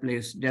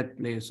 birthplace, death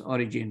place,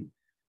 origin,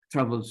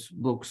 travels,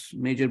 books,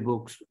 major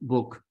books,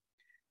 book,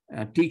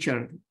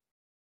 teacher,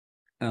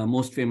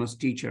 most famous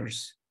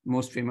teachers,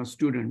 most famous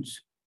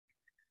students.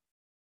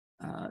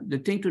 The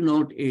thing to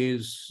note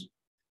is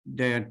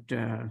that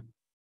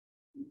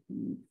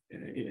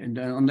and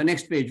on the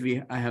next page,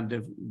 I have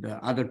the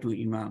other two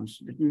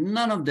Imams.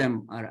 None of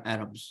them are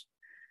Arabs.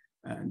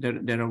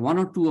 There are one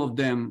or two of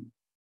them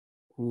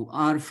who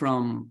are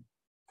from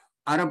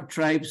Arab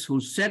tribes who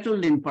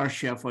settled in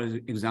Persia, for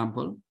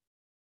example,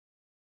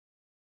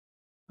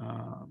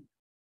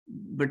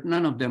 but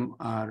none of them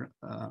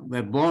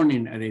were born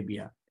in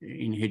Arabia,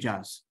 in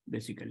Hijaz,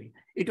 basically.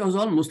 It was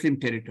all Muslim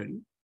territory,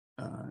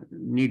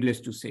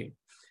 needless to say.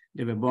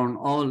 They were born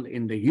all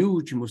in the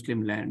huge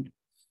Muslim land,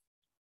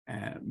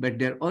 but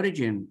their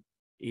origin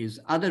is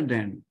other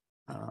than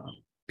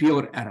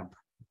pure Arab,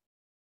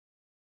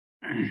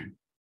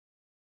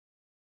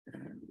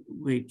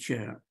 which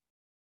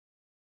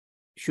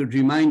should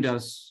remind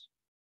us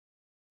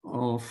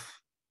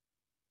of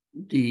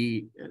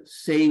the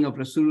saying of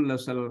Rasulullah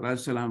sallallahu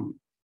alaihi wasallam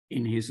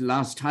in his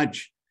last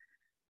Hajj,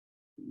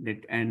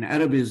 that an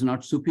Arab is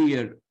not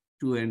superior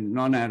to a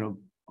non-Arab,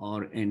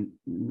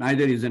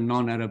 neither is a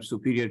non-Arab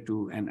superior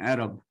to an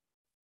Arab.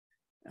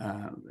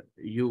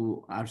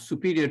 You are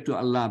superior to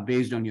Allah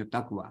based on your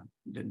taqwa.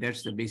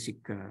 That's the basic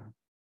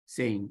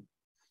saying.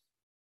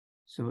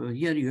 So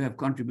here you have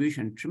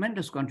contribution,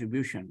 tremendous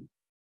contribution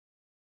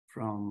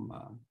from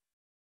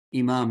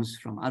Imams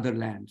from other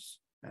lands.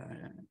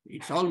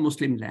 It's all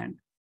Muslim land,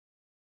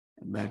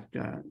 but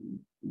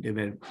they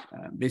were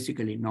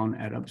basically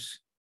non-Arabs.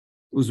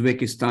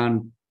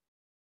 Uzbekistan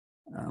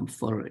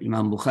for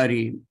Imam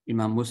Bukhari,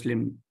 Imam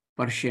Muslim,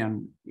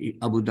 Persian,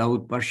 Abu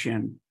Dawud,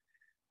 Persian,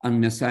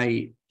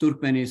 An-Nasai,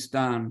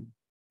 Turkmenistan,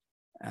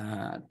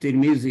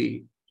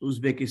 Tirmizi,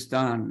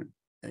 Uzbekistan,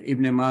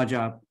 Ibn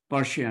Majah,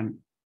 Persian.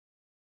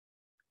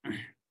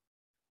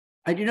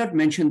 I did not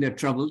mention their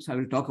troubles. I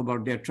will talk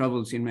about their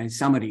troubles in my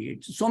summary.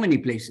 It's so many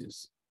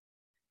places.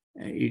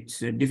 It's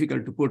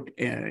difficult to put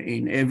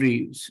in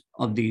every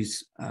of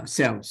these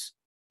cells.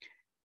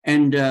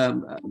 And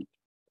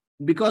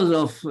because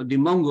of the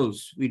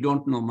Mongols, we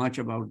don't know much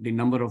about the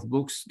number of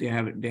books they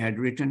had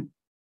written.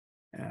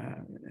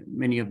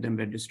 Many of them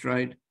were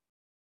destroyed,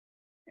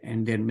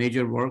 and their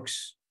major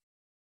works,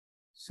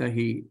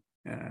 Sahih,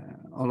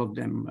 all of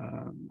them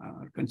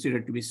are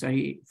considered to be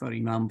Sahih. For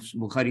Imams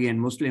Bukhari and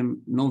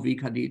Muslim, no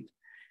weak hadith.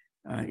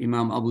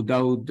 Imam Abu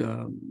Dawud,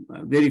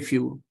 very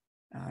few.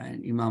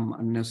 And Imam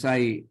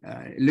An-Nasai,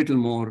 a little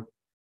more.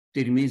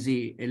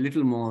 Tirmizi, a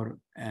little more.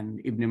 And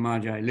Ibn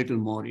Majah, a little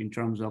more in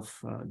terms of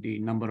the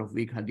number of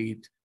weak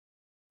hadith.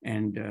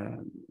 And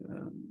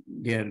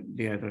their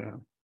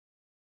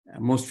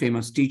most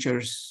famous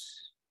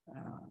teachers,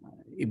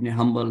 Ibn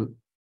Hanbal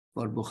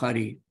for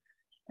Bukhari,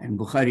 and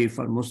Bukhari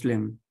for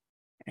Muslim,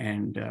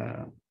 and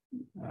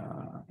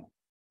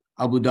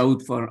Abu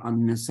Dawud for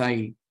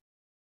An-Nasai,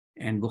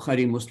 and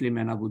Bukhari, Muslim,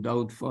 and Abu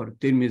Dawud for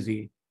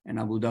Tirmizi, and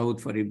Abu Dawud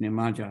for Ibn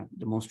Majah,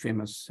 the most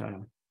famous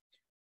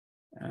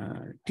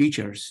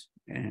teachers.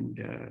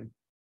 And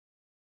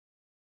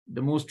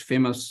the most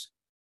famous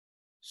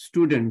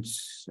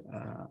students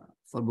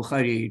for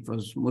Bukhari, it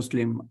was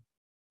Muslim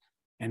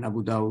and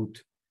Abu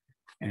Dawud.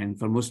 And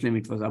for Muslim,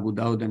 it was Abu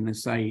Dawud and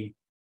Nasai.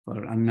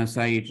 For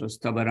An-Nasai, it was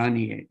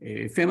Tabarani,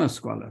 a famous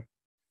scholar.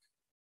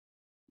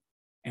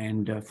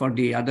 And for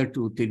the other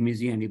two,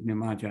 Tirmizi and Ibn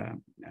Majah,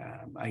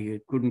 I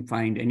couldn't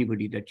find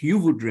anybody that you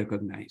would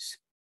recognize.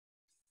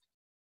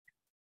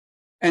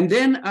 And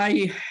then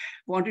I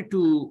wanted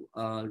to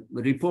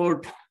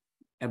report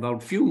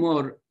about few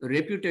more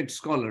reputed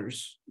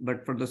scholars,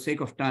 but for the sake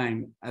of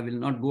time, I will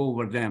not go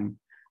over them.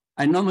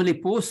 I normally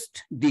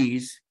post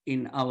these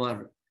in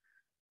our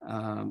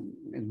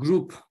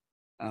group,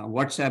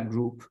 WhatsApp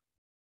group.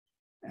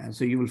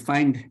 So you will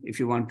find, if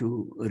you want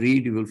to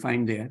read, you will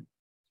find there.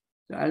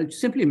 So I'll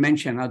simply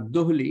mention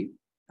Ad-Duhli.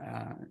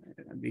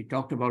 We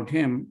talked about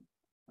him.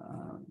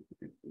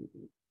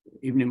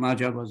 Ibn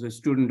Majah was a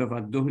student of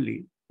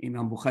Ad-Duhli.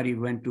 Imam Bukhari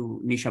went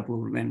to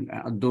Nishapur when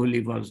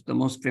Ad-Duhli was the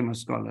most famous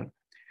scholar.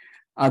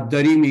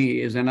 Ad-Darimi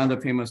is another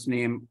famous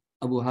name.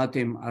 Abu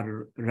Hatim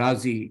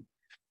al-Razi,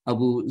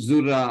 Abu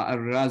Zurra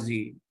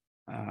al-Razi,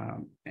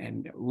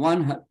 and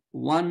one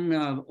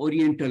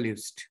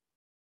Orientalist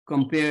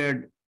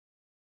compared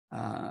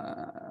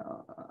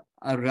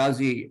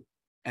al-Razi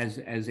as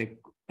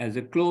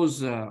a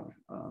close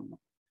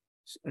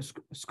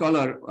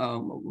scholar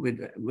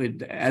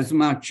with as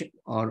much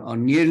or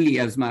nearly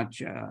as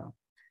much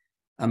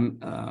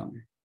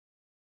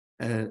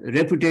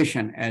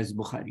reputation as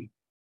Bukhari.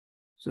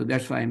 So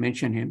that's why I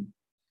mention him,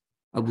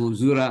 Abu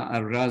Zura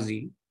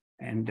al-Razi.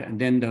 And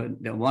then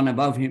the one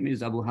above him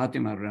is Abu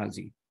Hatim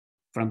al-Razi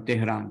from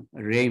Tehran.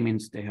 Ray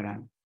means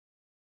Tehran.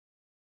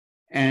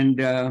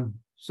 And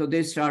so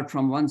they start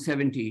from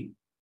 170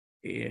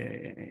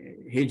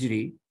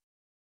 Hijri.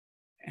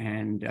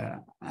 And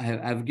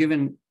I've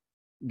given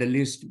the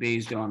list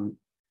based on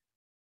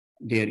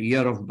their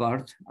year of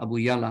birth, Abu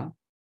Yala,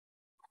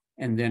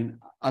 and then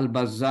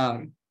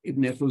Al-Bazzar,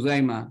 Ibn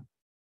Khuzaima,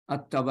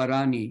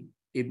 At-Tabarani,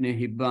 Ibn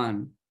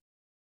Hibban,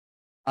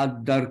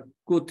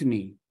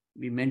 Ad-Darqutni,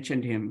 we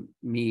mentioned him,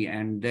 me,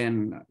 and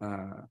then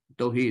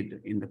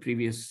Tawheed in the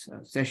previous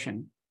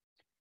session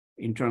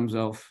in terms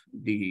of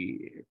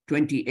the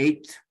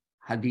 28th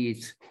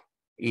hadith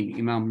in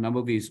Imam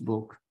Nawawi's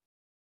book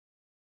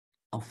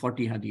of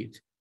 40 hadith.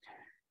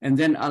 And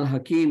then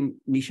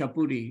Al-Hakim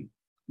Nishapuri,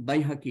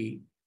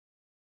 Bayhaqi,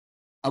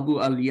 Abu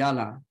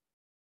Al-Yala,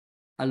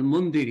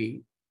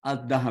 Al-Mundiri,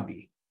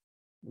 Al-Dahabi,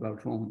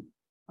 about whom,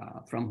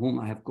 from whom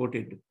I have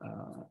quoted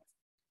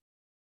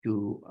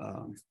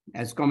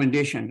as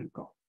commendation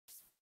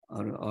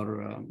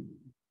or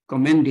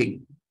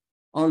commending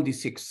all the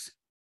 6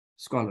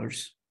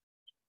 scholars.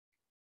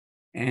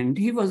 And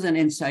he was an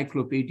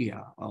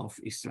encyclopedia of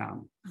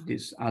Islam,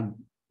 this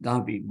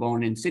Al-Dahabi,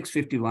 born in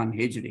 651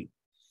 Hijri.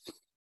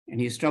 And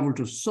he's traveled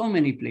to so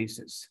many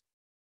places.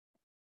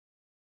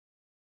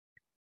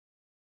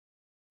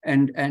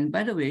 And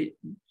by the way,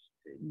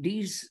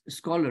 these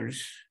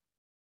scholars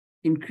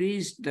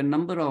increased the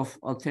number of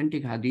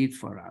authentic hadith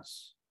for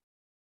us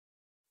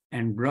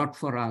and brought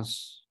for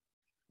us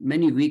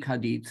many weak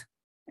hadith.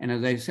 And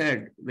as I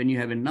said, when you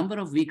have a number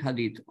of weak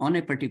hadith on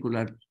a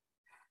particular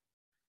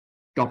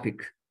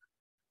topic,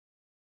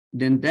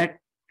 then that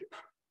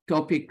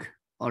topic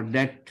or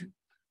that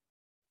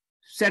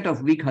set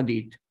of weak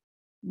hadith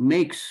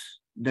makes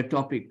the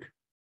topic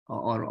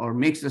or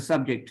makes the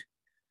subject,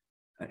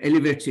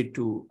 elevates it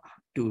to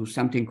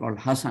something called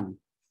Hasan,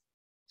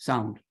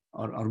 sound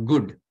or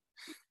good.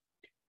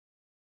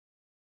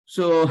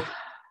 So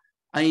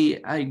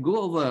I go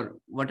over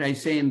what I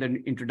say in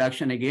the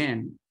introduction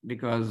again,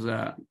 because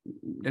there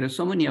are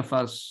so many of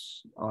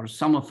us or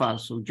some of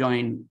us who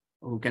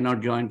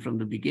cannot join from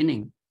the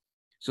beginning,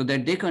 so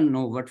that they can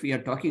know what we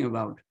are talking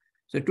about.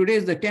 So today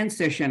is the 10th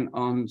session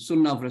on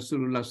Sunnah of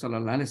Rasulullah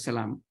Sallallahu Alaihi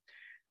Wasallam.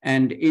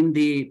 And in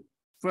the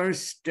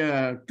first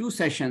 2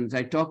 sessions,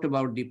 I talked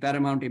about the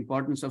paramount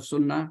importance of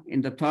Sunnah.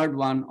 In the third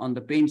one, on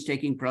the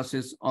painstaking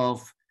process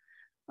of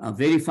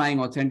verifying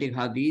authentic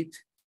hadith,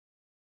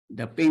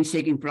 the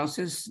painstaking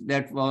process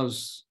that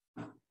was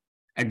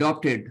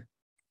adopted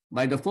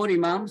by the 4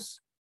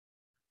 Imams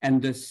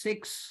and the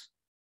 6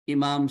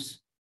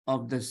 Imams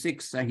of the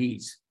 6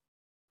 Sahihs.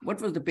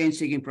 What was the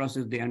painstaking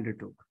process they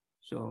undertook?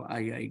 So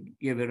I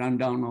gave a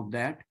rundown of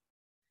that.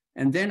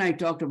 And then I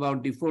talked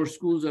about the 4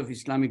 schools of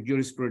Islamic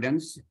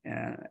jurisprudence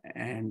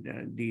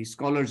and the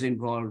scholars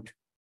involved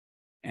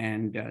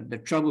and the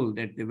trouble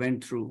that they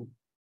went through.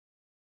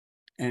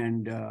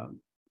 And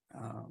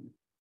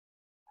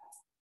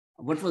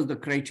what was the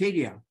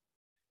criteria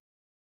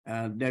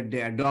that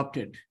they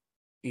adopted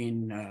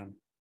in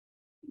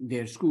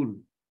their school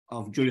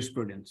of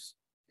jurisprudence.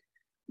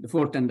 The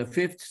 4th and the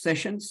 5th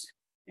sessions,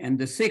 and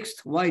the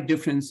 6th, why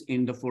difference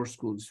in the 4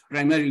 schools,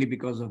 primarily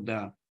because of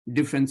the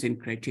difference in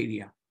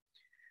criteria.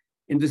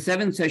 In the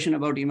 7th session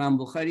about Imam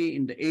Bukhari,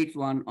 in the 8th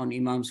one on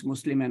Imams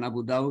Muslim and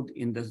Abu Dawud,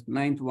 in the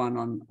 9th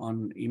one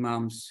on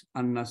Imams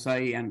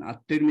An-Nasai and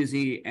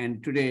At-Tirmizi,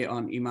 and today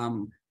on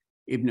Imam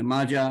Ibn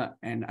Majah.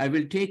 And I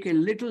will take a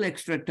little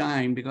extra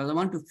time because I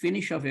want to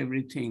finish off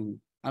everything.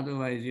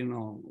 Otherwise,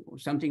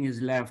 something is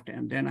left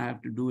and then I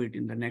have to do it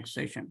in the next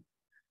session.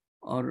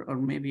 Or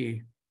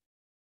maybe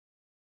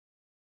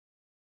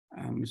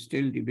I'm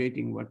still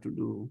debating what to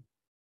do.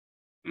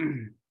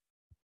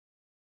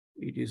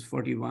 It is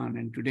 41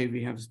 and today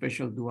we have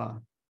special dua.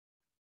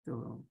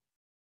 So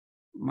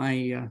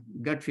my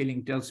gut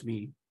feeling tells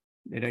me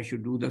that I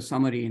should do the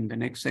summary in the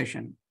next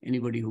session.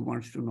 Anybody who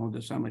wants to know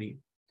the summary,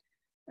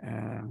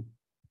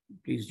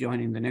 please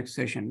join in the next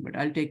session. But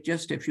I'll take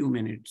just a few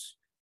minutes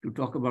to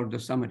talk about the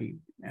summary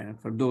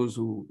for those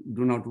who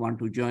do not want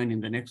to join in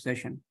the next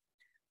session.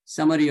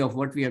 Summary of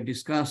what we have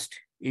discussed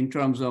in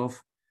terms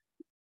of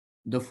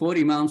the 4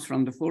 Imams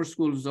from the 4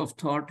 schools of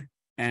thought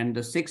and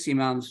the 6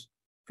 Imams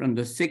from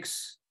the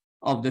 6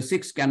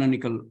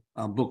 canonical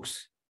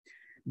books.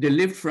 They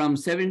lived from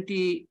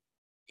 70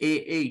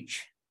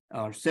 AH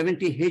or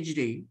 70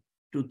 Hijri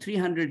to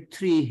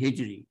 303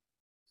 Hijri.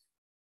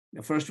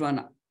 The first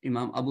one,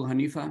 Imam Abu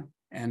Hanifa,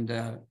 and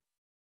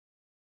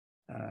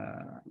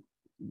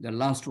the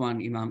last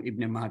one, Imam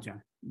Ibn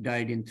Majah,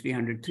 died in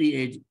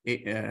 303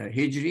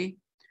 Hijri.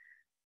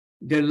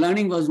 Their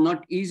learning was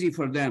not easy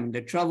for them.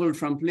 They traveled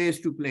from place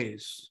to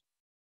place.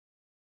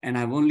 and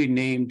I've only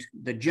named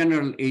the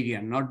general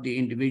area, not the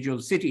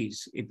individual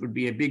cities. It would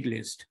be a big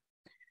list.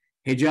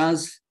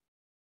 Hijaz,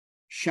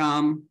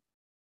 Sham,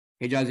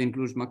 Hijaz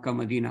includes Makkah,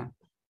 Medina,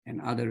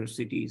 and other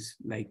cities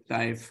like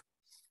Taif.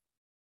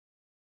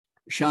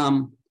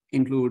 Sham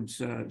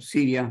includes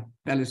Syria,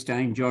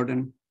 Palestine,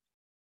 Jordan,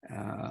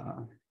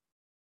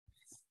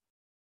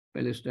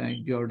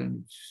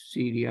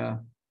 Syria.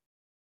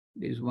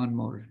 There's one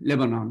more,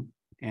 Lebanon,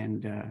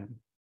 and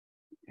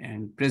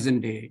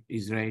present-day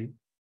Israel.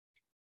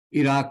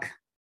 Iraq,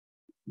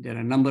 there are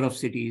a number of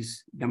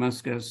cities,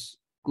 Damascus,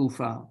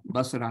 Kufa,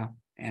 Basra,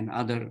 and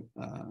other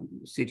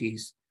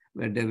cities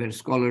where there were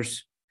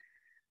scholars.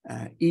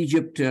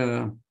 Egypt,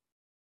 I'm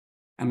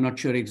not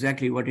sure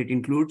exactly what it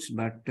includes,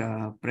 but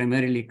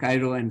primarily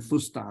Cairo and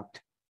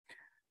Fustat.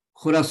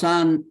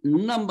 Khurasan,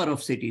 number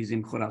of cities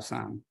in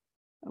Khurasan,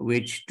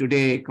 which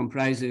today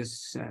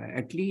comprises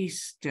at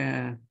least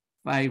 5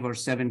 or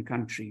 7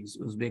 countries: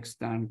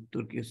 Uzbekistan,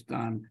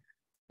 Turkestan,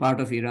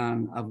 part of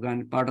Iran,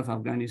 part of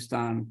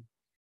Afghanistan,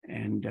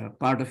 and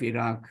part of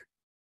Iraq,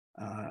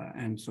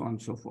 and so on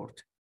and so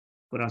forth.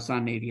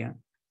 Khurasan area.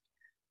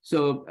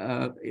 So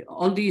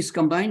all these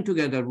combined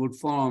together would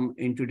form,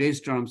 in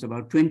today's terms,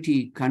 about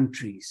 20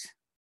 countries.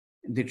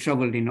 They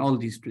traveled in all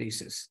these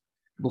places.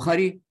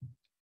 Bukhari,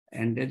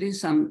 and there is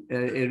some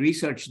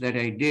research that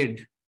I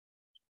did.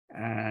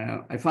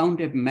 I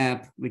found a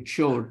map which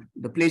showed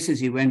the places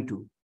he went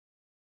to.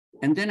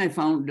 And then I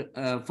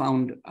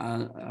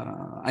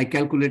I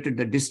calculated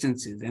the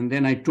distances, and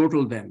then I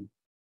totaled them.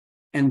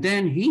 And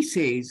then he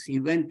says he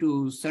went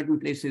to certain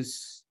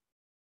places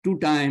 2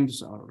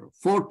 times or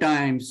 4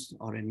 times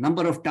or a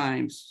number of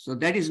times. So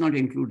that is not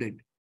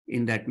included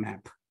in that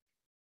map.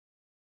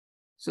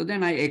 So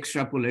then I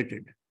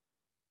extrapolated.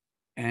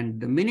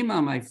 And the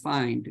minimum I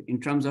find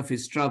in terms of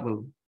his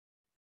travel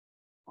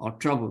or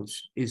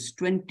travels is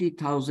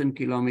 20,000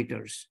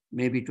 kilometers,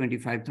 maybe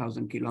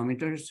 25,000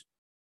 kilometers,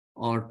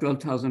 or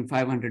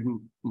 12,500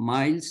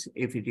 miles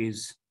if it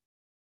is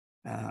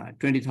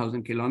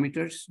 20,000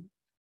 kilometers,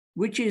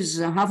 which is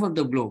half of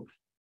the globe.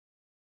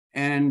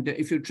 And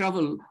if you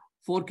travel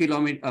 40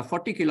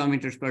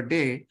 kilometers per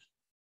day,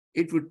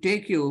 it would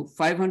take you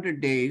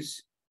 500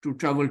 days to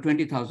travel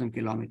 20,000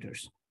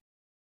 kilometers.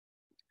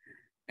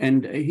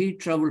 And he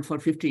traveled for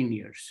 15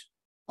 years,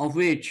 of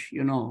which,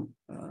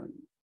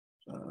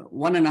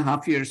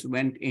 1.5 years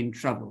went in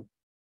travel.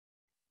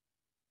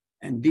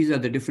 And these are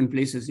the different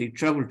places he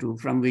traveled to,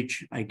 from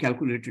which I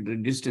calculated the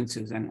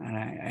distances and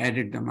I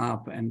added them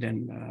up and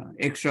then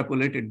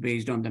extrapolated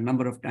based on the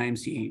number of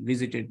times he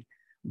visited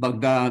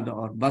Baghdad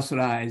or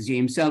Basra, as he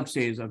himself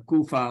says, or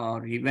Kufa,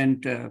 or he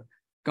went a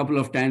couple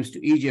of times to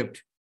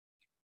Egypt.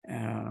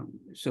 And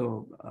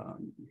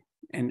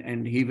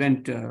he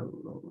went a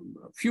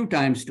few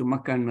times to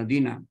Makkah and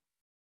Medina.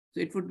 So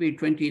it would be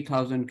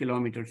 20,000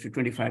 kilometers to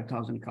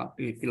 25,000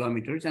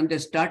 kilometers. And they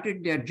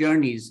started their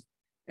journeys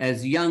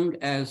as young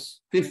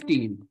as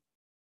 15,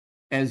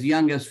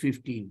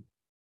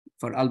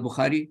 for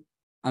Al-Bukhari,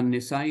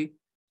 An-Nisai,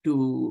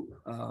 to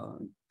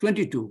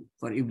 22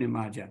 for Ibn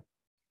Majah.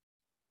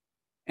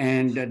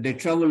 And they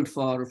traveled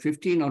for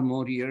 15 or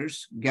more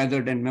years,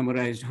 gathered and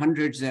memorized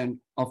hundreds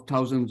of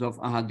thousands of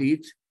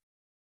ahadith.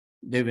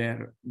 They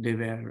were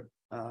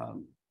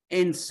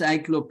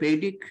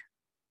encyclopedic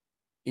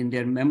in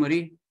their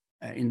memory,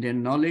 in their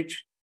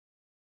knowledge.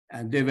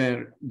 They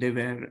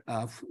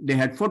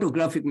had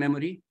photographic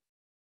memory,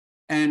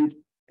 and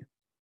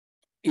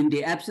in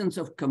the absence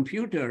of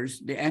computers,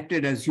 they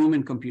acted as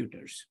human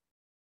computers.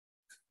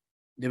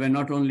 They were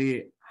not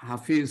only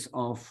hafiz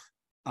of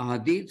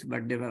ahadith,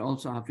 but they were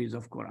also hafiz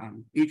of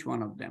Quran, each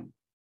one of them.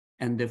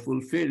 And they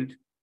fulfilled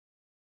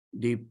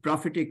the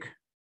prophetic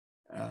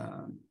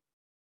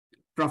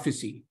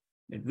prophecy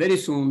that very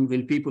soon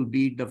will people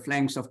beat the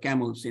flanks of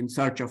camels in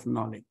search of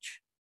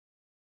knowledge.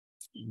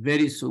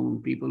 Very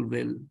soon people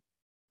will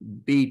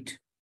beat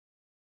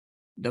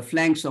the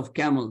flanks of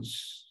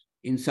camels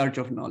in search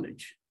of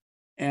knowledge.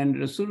 And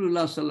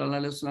Rasulullah sallallahu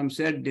alaihi wasallam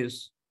said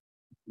this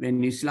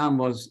when Islam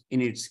was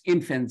in its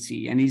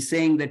infancy, and he's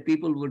saying that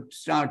people would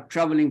start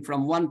traveling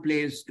from one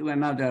place to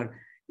another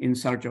in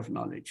search of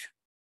knowledge.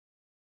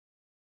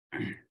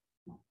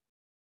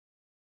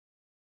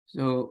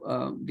 So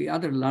the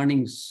other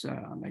learnings,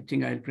 I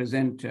think I will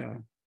present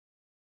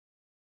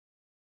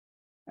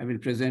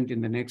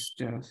in the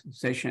next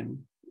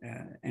session,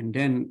 and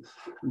then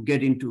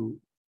get into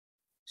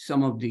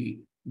some of the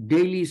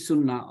daily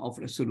sunnah of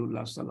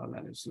Rasulullah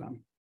sallallahu alaihi wasallam.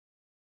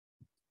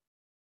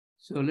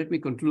 So let me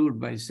conclude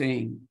by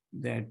saying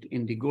that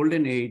in the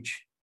golden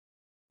age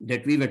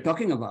that we were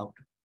talking about,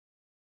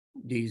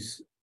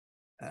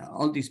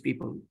 all these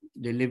people,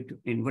 they lived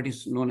in what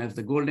is known as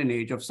the golden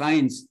age of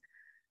science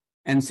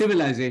and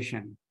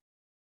civilization.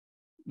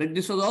 But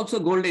this was also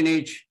golden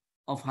age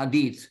of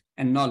hadith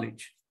and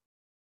knowledge.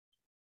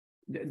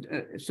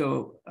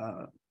 So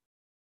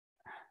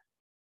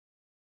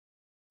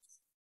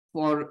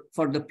for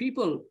the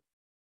people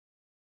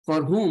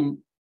for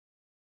whom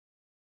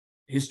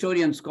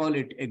historians call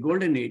it a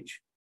golden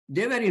age,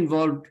 they were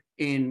involved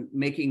in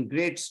making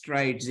great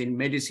strides in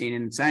medicine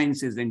and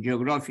sciences and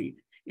geography,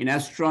 in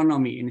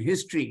astronomy, in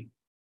history,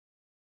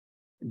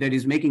 that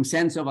is making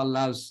sense of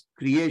Allah's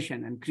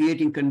creation and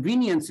creating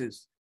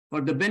conveniences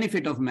for the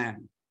benefit of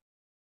man.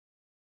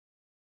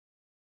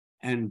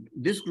 And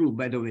this group,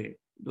 by the way,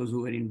 those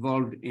who were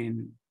involved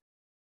in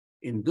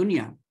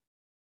dunya,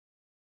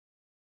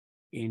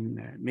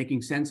 in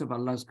making sense of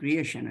Allah's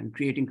creation and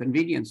creating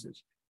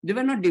conveniences, they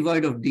were not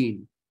devoid of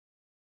deen.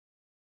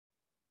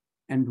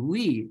 And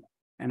we,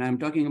 and I'm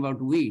talking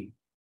about we,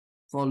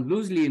 fall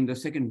loosely in the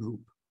second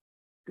group,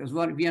 because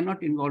we are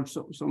not involved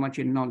so much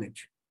in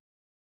knowledge,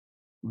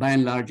 by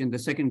and large, in the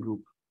second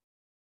group.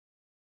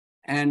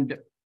 And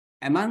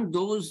among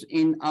those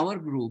in our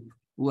group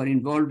who are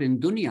involved in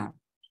dunya,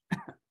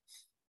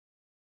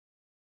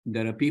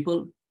 there are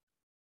people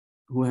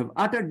who have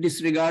utter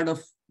disregard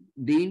of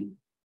deen,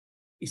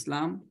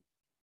 Islam,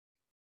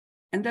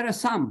 and there are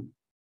some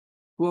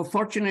who are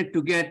fortunate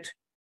to get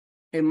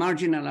a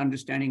marginal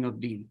understanding of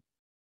deen.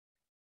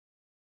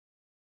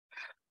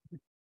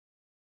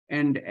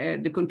 And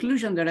the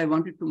conclusion that I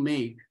wanted to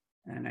make,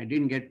 and I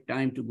didn't get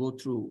time to go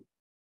through,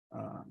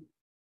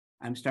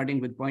 I'm starting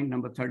with point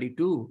number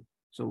 32.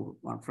 So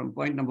from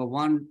point number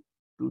 1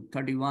 to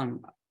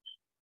 31,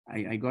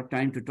 I got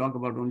time to talk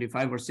about only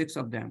 5 or 6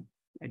 of them.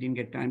 I didn't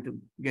get time to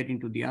get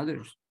into the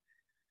others.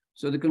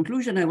 So the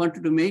conclusion I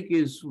wanted to make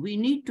is we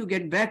need to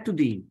get back to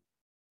deen,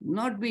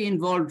 not be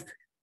involved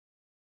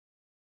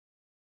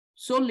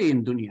solely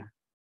in dunya.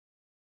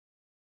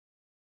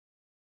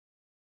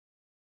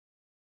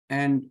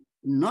 And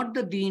not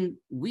the deen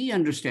we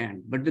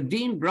understand, but the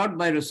deen brought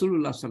by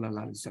Rasulullah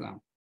sallallahu alaihi wasallam.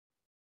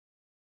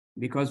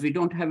 Because we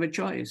don't have a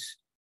choice.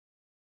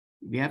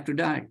 We have to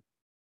die.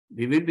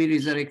 We will be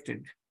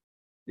resurrected.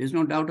 There's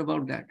no doubt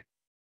about that.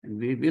 And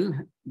we will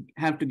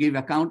have to give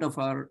account of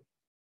our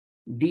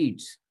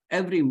deeds.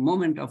 Every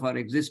moment of our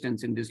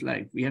existence in this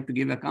life, we have to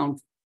give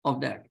account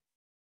of that.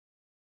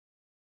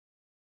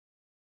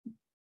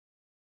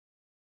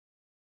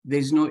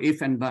 There's no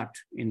if and but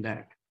in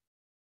that.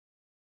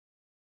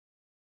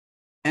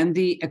 And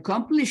the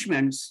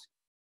accomplishments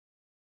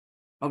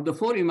of the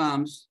 4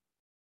 Imams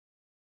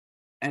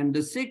and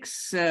the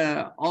 6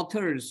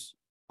 authors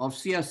of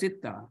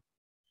Siyasitta,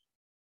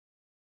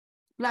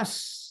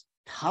 plus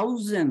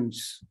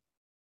thousands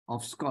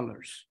of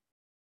scholars.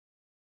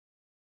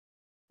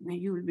 Now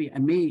you will be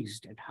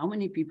amazed at how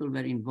many people were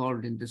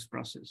involved in this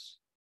process.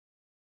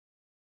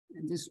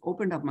 And this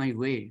opened up my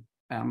way,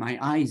 my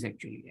eyes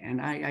actually.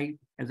 And I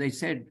as I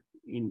said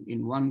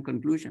in one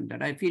conclusion,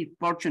 that I feel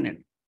fortunate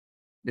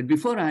that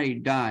before I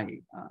die,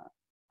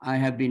 I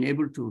have been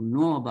able to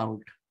know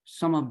about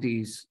some of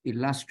these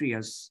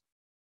illustrious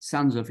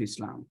sons of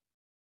Islam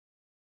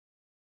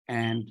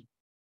and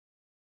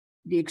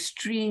the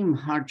extreme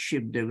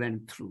hardship they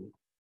went through.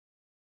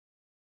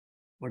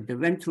 What they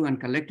went through and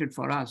collected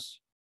for us,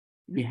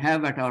 we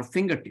have at our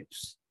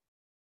fingertips.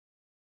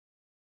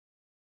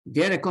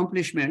 Their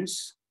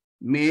accomplishments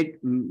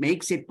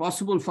makes it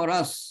possible for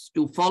us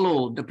to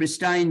follow the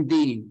pristine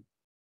deen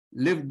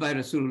lived by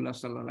Rasulullah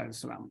sallallahu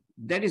alaihi wasallam.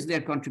 That is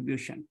their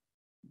contribution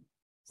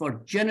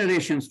for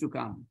generations to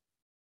come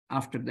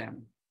after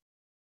them.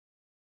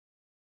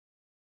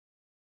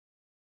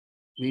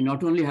 We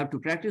not only have to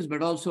practice,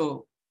 but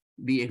also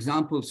be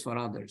examples for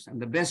others.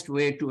 And the best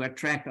way to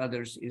attract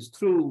others is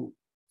through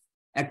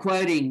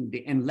acquiring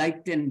the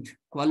enlightened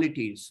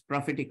qualities,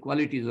 prophetic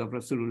qualities of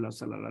Rasulullah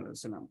sallallahu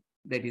alaihi wasallam.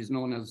 That is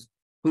known as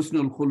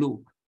Husnul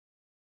Khuluq.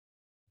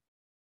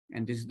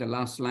 And this is the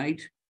last slide.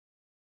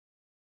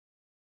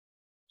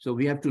 So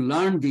we have to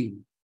learn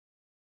deen.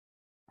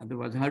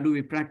 Otherwise, how do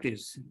we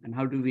practice and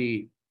how do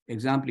we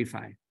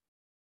exemplify?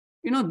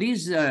 You know,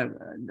 these,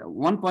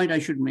 one point I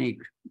should make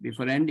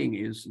before ending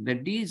is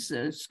that these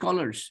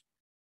scholars,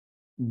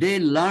 they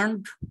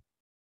learned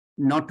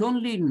not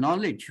only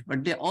knowledge,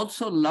 but they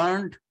also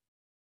learned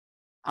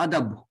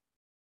adab,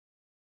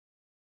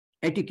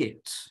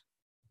 etiquettes,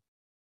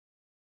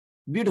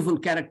 beautiful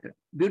character,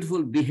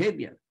 beautiful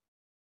behavior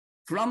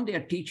from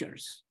their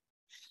teachers.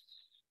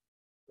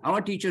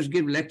 Our teachers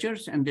give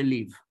lectures and they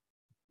leave.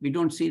 We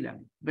don't see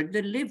them, but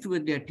they lived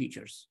with their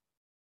teachers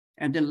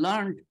and they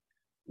learned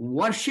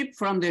worship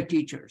from their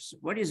teachers.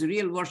 What is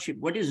real worship?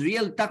 What is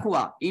real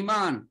taqwa,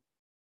 iman?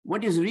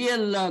 What is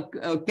real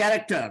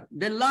character?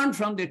 They learned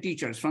from their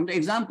teachers, from the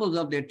examples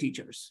of their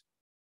teachers.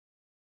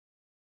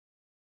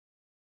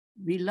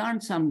 We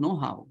learned some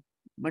know-how,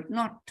 but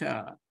not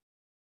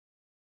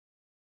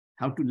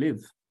how to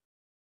live,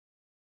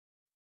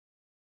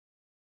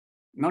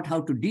 not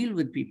how to deal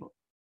with people,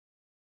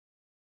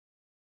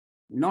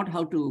 not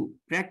how to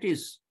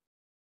practice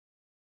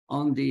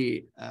on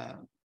the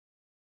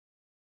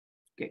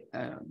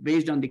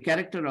based on the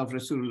character of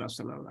Rasulullah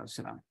sallallahu alaihi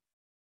wasallam.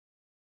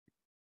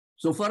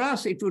 So for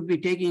us, it would be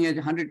taking a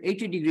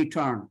 180-degree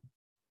turn.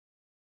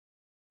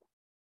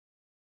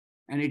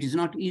 And it is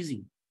not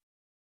easy.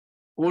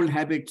 Old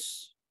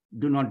habits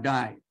do not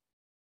die.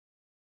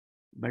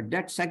 But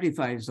that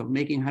sacrifice of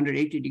making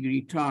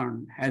 180-degree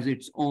turn has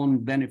its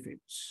own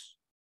benefits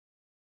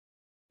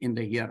in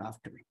the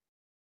hereafter.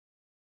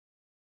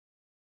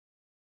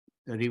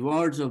 The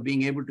rewards of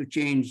being able to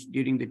change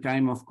during the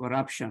time of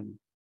corruption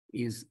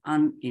is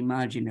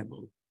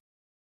unimaginable.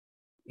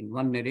 In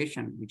one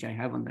narration, which I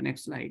have on the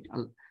next slide,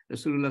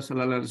 Rasulullah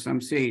Sallallahu Alaihi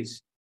Wasallam says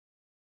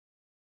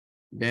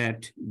that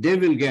they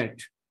will get,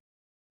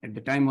 at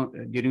the time of,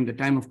 during the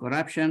time of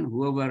corruption,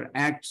 whoever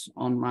acts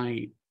on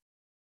my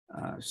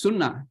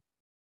sunnah,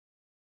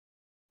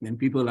 when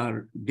people are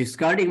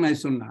discarding my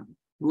sunnah,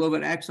 whoever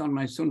acts on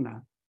my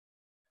sunnah,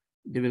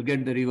 they will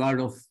get the reward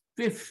of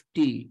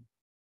 50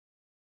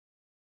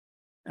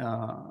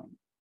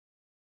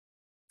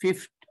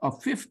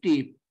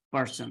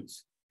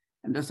 persons.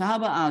 And the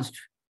Sahaba asked,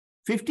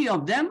 50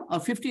 of them or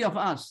 50 of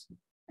us?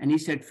 And he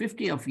said,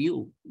 50 of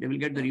you. They will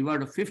get the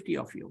reward of 50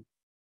 of you.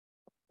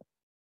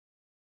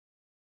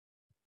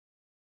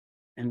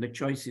 And the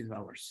choice is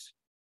ours.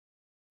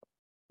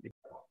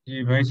 জি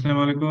ভাই,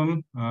 আসসালামু আলাইকুম।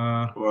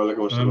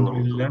 ওয়ালাইকুম আসসালাম।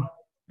 আলহামদুলিল্লাহ,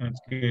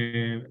 আজকে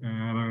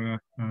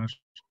আমার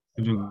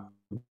সুযোগ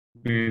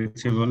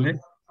পেয়েছে বলে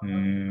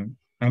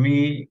আমি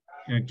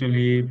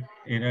অ্যাকচুয়ালি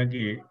এর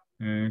আগে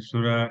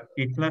সূরা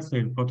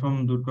ইখলাসের প্রথম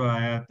দুটো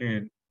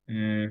আয়াতের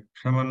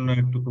সামান্য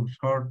একটু খুব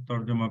শর্ট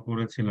তর্জমা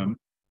করেছিলাম,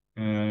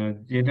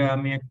 যেটা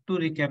আমি একটু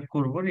রিক্যাপ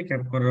করব।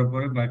 রিক্যাপ করার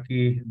পরে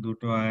বাকি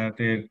দুটো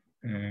আয়াতের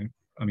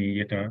আমি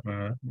এটা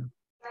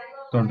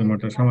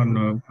তর্জমাটা সামান্য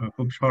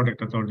খুব শর্ট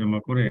একটা তর্জমা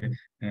করে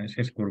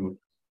শেষ করব।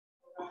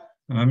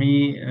 আমি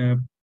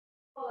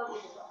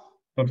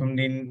প্রথম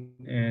দিন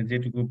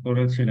যেটুকু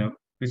পড়েছিলাম,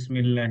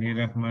 বিসমিল্লাহির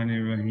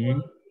রহমানির রহিম,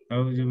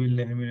 আউযু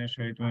বিল্লাহি মিনাশ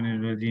শাইতানির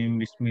রাজিম,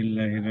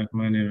 বিসমিল্লাহির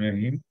রহমানির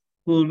রহিম,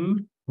 কুল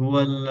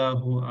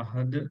হুয়াল্লাহু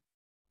আহাদ,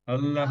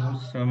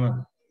 আল্লাহুস সামাদ,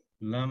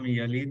 লাম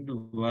ইয়ালিদ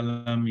ওয়া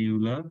লাম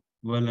ইউলাদ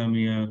ওয়া লাম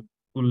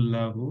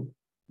ইয়াকুল্লাহু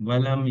ওয়া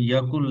লাম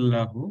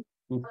ইয়াকুল্লাহু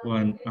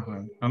কুফুয়ান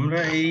আহাদ। আমরা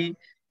এই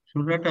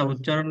সূরাটা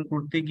উচ্চারণ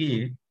করতে গিয়ে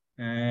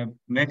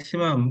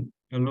ম্যাক্সিমাম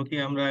লোকে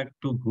আমরা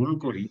একটু ভুল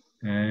করি,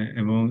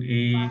 এবং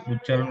এই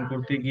উচ্চারণ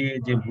করতে গিয়ে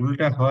যে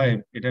ভুলটা হয়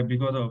এটা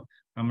বিগত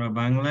আমরা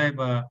বাংলায়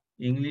বা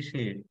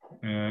ইংলিশে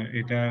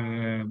এটার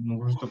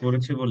মুখস্থ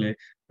করেছি বলে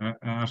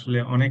আসলে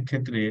অনেক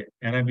ক্ষেত্রে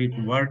অ্যারাবিক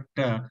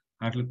ওয়ার্ডটা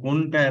আসলে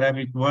কোনটা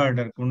অ্যারাবিক ওয়ার্ড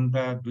আর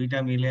কোনটা দুইটা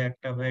মিলে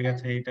একটা হয়ে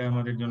গেছে, এটা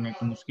আমাদের জন্য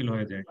একটু মুশকিল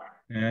হয়ে যায়।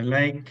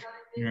 লাইক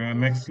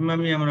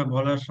ম্যাক্সিমামই আমরা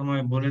বলার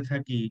সময় বলে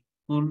থাকি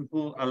কুল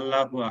হু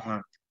আল্লাহু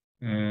আহাদ।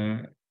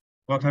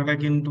 কথাটা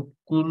কিন্তু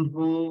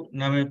কুলহু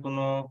নামে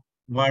কোনো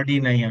ওয়ার্ডই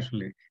নাই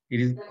আসলে। ইট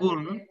ইজ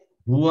কুল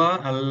হুয়া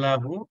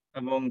আল্লাহু,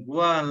 এবং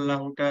হুয়া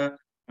আল্লাহুটা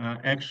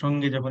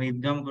একসঙ্গে যখন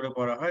ইদগাম করে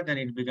পড়া হয় দেন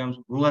ইট বিকামস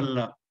হু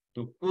আল্লাহ।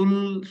 তো কুল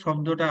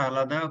শব্দটা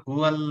আলাদা, হু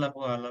আল্লাহু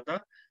আলাদা,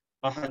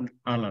 আহাদ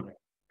আলাদা।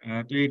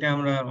 তো এটা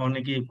আমরা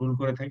অনেকেই ভুল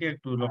করে থাকি,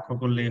 একটু লক্ষ্য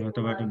করলেই হয়তো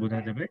বা একটু বোঝা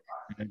যাবে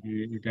যে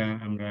এটা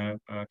আমরা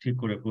ঠিক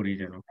করে পড়ি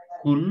যেন।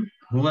 কুল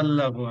হু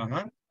আল্লাহু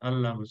আহাদ,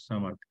 আল্লাহুস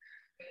সামাদ,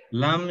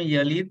 লাম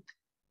ইয়ালিদ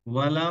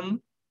ওয়ালাম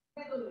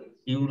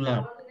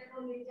ইউলাদ।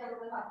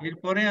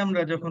 এরপরে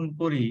আমরা যখন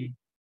পড়ি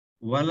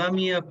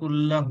ওয়ালামিয়া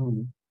কুল্লাহু,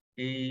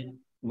 এই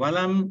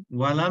ওয়ালাম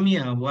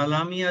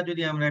ওয়ালামিয়া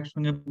যদি আমরা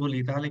একসঙ্গে বলি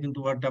তাহলে কিন্তু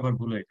ওয়ার্ডটা আবার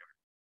ভুল হয়ে যাবে।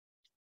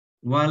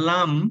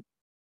 ওয়ালাম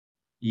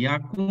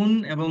ইয়াকুন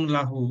এবং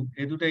লাহু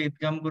এ দুটো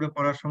ইদগাম করে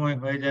পড়ার সময়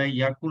হয়ে যায়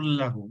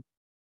ইয়াকুল্লাহু।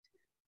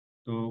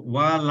 তো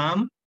ওয়ালাম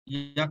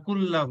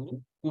ইয়াকুল্লাহু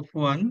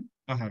কুফুয়ান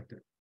আহাদ।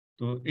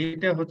 তো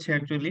এইটা হচ্ছে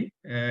অ্যাকচুয়ালি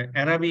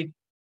অ্যারাবিক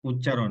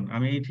উচ্চারণ।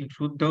 আমি ঠিক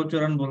শুদ্ধ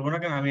উচ্চারণ বলবো না,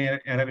 কারণ আমি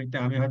অ্যারাবিকটা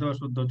আমি হয়তো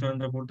শুদ্ধ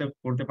উচ্চারণটা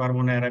করতে পারবো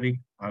না অ্যারাবিক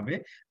ভাবে,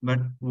 বাট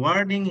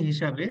ওয়ার্ডিং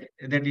হিসাবে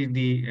that is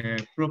the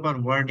proper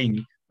wording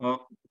of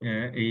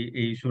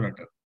এই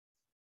সূরাটা।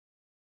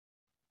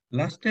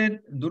 লাস্টের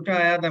দুটো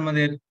আয়াত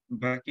আমাদের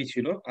বাকি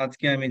ছিল,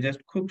 আজকে আমি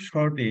জাস্ট খুব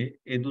শর্টে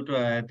এই দুটো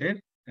আয়াতের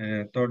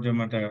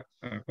তর্জমাটা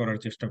করার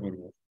চেষ্টা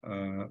করব।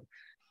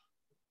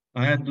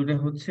 আয়াত দুটো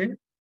হচ্ছে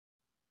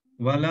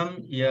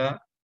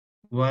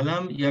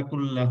ওয়ালাম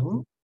ইয়াকুল্লাহু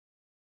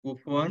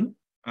কুফুয়ান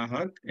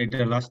আহাদ, এটা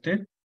লাস্টের।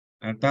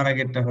 আর তার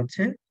আগেরটা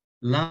হচ্ছে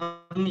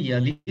লাম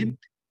ইয়ালিদ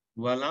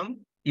ওয়ালাম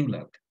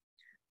ইউলাদ।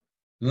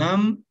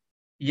 লাম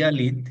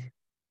ইয়ালিদ,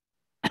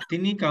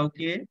 তিনি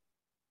কাউকে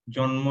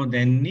জন্ম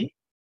দেননি।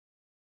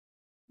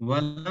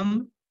 ওয়ালাম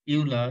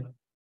ইউলাদ,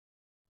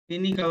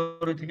 তিনি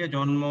কারো থেকে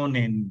জন্ম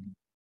নেননি।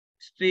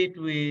 স্ট্রেট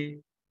ওয়ে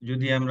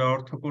যদি আমরা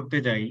অর্থ করতে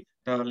যাই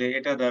তাহলে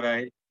এটা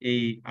দাঁড়ায়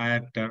এই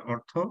আয়াতটার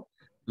অর্থ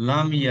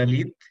লাম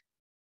ইয়ালিদ,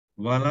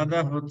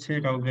 ওয়ালাদা হচ্ছে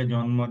কাউকে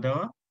জন্ম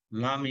দেওয়া,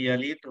 লাম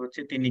ইয়ালিদ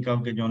হচ্ছে তিনি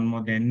কাউকে জন্ম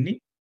দেননি,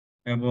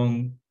 এবং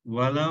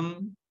ওয়ালাম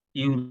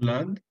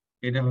ইউলাদ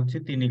এটা হচ্ছে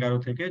তিনি কারো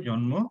থেকে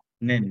জন্ম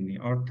নেননি।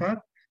 অর্থাৎ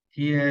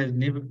he has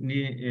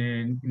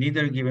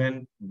neither given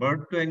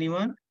birth to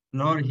anyone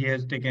nor he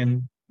has taken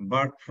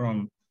birth from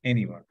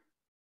anyone.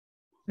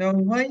 Now,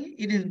 why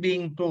it is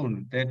being told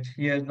that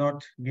he has not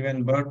given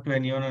birth to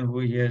anyone and who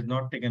he has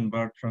not taken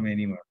birth from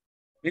anyone?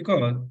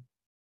 Because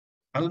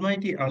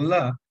Almighty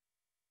Allah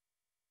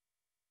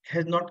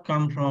has not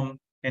come from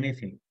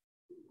anything.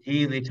 He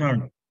is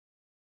eternal.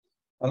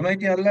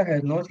 Almighty Allah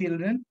has no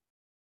children.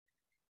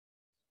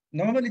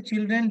 Normally,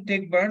 children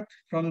take birth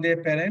from their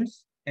parents,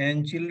 and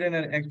children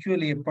are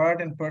actually a part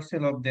and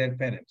parcel of their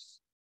parents.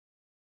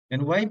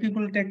 And why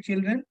people take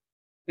children?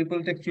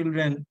 people take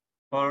children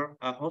for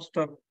a host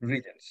of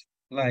reasons,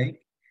 like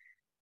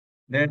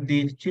that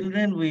the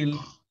children will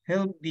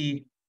help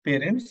the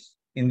parents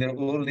in their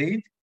old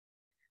age,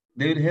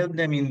 they will help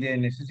them in their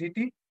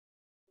necessity,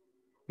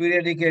 to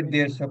eradicate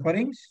their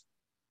sufferings,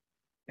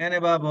 and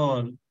above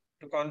all,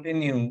 to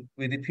continue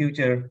with the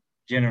future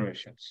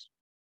generations.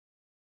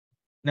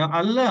 Now,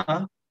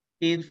 Allah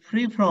is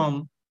free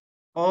from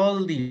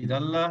all these.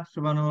 Allah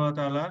subhanahu wa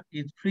ta'ala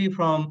is free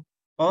from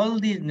all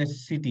these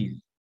necessities.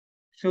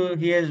 So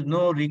he has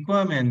no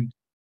requirement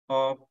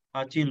of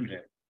our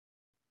children.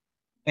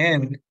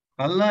 And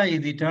Allah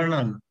is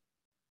eternal.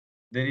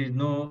 There is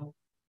no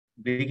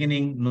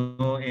beginning,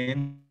 no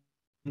end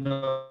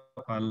of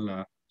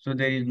Allah. So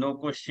there is no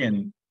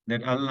question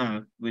that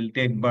Allah will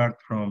take birth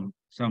from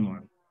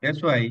someone.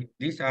 That's why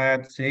this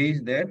ayat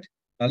says that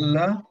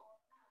Allah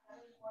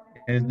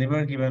has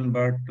never given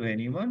birth to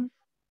anyone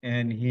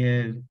and he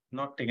has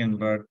not taken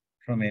birth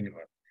from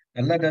anyone.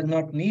 Allah does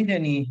not need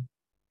any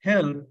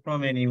help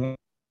from anyone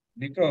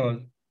because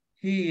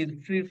he is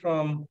free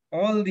from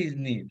all these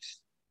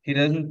needs. He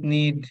doesn't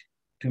need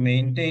to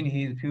maintain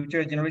his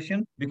future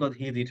generation because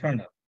he is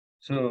eternal.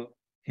 So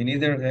he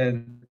neither has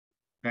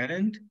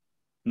parent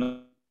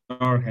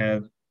nor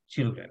has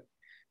children.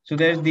 So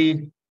there's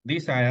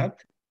this ayat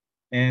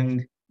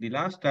and the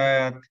last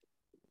ayat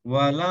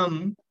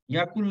walam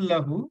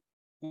yakullahu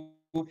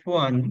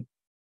kufuwan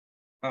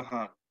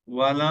aha.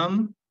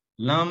 Walam,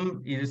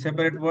 lam is a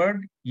separate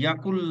word.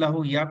 Yakul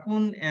lahu,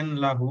 yakun and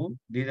lahu.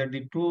 These are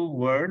the two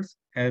words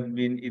has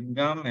been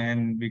idgham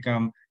and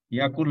become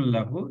yakul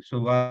lahu.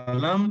 So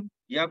walam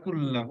yakul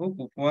lahu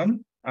kufuwan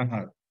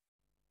ahad.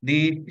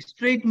 The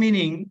straight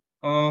meaning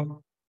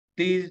of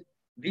this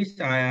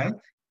ayat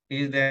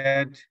is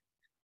that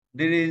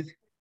there is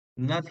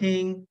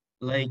nothing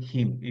like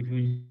him. If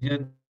you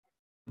just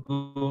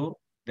go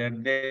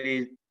that there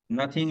is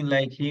nothing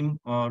like him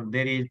or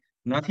there is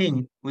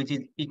nothing which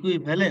is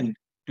equivalent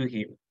to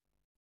him.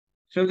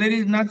 So there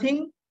is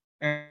nothing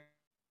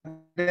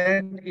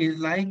that is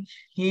like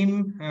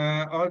him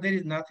or there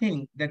is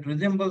nothing that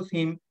resembles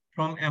him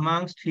from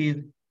amongst his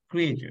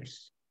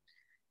creatures.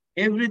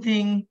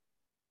 Everything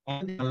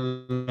other than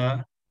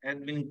Allah has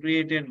been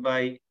created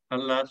by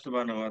Allah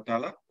subhanahu wa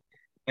ta'ala,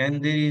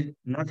 and there is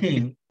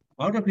nothing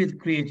out of his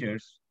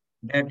creatures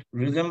that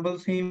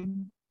resembles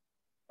him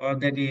or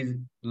that is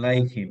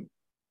like him.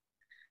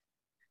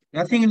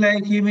 Nothing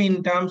like him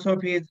in terms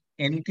of his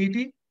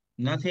entity,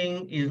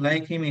 nothing is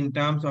like him in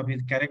terms of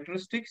his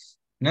characteristics,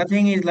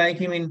 nothing is like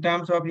him in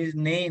terms of his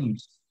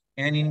names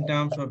and in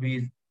terms of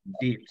his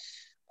deeds.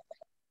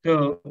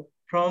 So,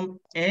 from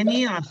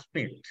any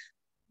aspect,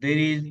 there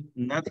is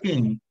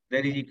nothing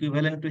that is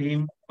equivalent to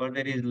him or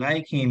that is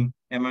like him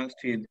amongst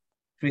his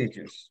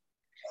creatures.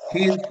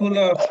 He is full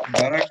of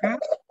barakah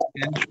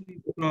and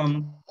free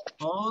from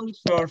all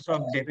sorts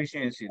of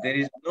deficiency. There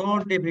is no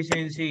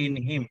deficiency in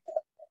him.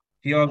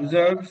 He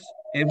observes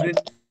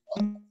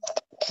everything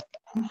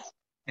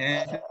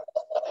and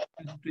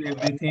answers to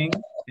everything,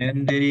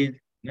 and there is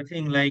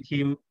nothing like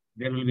him.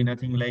 There will be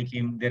nothing like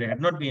him. There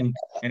had not been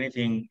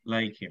anything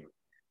like him.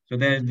 So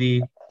that is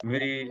the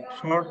very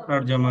short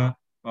tarjama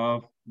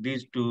of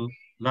these two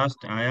last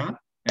ayah.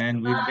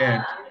 And with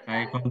that,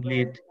 I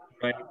complete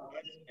my remarks.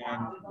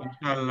 And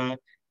inshallah,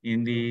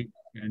 in the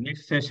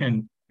next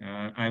session,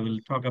 I will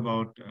talk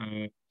about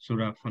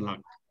Surah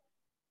Falaq.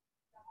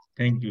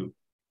 Thank you.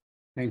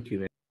 Thank you.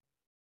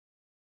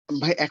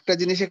 ভাই একটা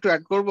জিনিস একটু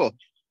add করব।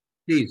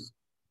 Please.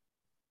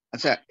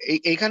 আচ্ছা,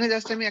 এইখানে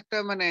just আমি একটা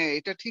মানে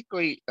এটা ঠিক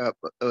ওই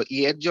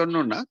ইয়ের জন্য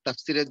না,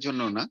 তাফসিরের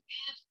জন্য না,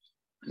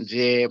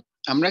 যে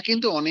আমরা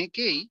কিন্তু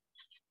অনেকেই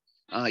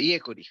ইয়ে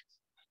করি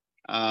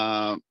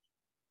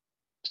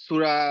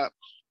সূরা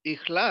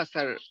ইখলাস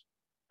আর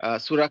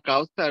সূরা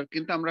কাউসার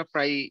কিন্তু আমরা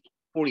প্রায়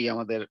পড়ি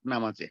আমাদের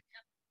নামাজে।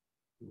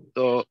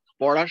 তো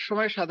পড়ার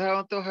সময়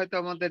সাধারণত হয়তো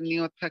আমাদের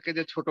নিয়ত থাকে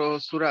যে ছোট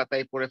সূরা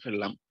তাই পড়ে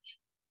ফেললাম,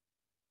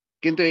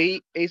 কিন্তু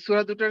এই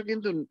সূরা দুটার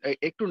কিন্তু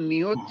একটু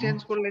নিয়ত চেঞ্জ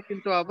করলে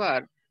কিন্তু আবার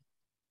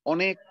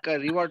অনেক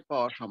রিওয়ার্ড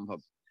পাওয়া সম্ভব।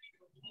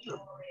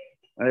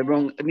 এবং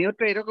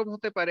নিয়তটা এরকম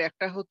হতে পারে,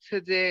 একটা হচ্ছে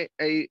যে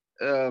এই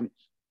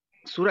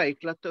সূরা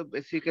ইখলাস তো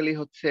বেসিক্যালি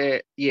হচ্ছে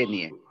ইয়ে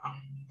নিয়ে,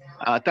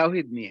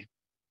 তাওহীদ নিয়ে,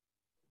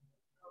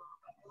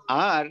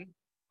 আর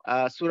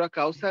সূরা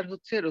কাউসার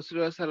হচ্ছে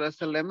রাসূলুল্লাহ সাল্লাল্লাহু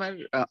আলাইহি সাল্লামের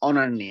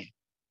অনার নিয়ে।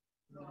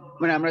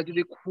 মানে আমরা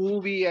যদি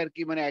খুবই আর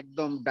কি মানে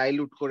একদম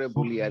ডাইলুট করে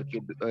বলি আর কি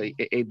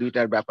এই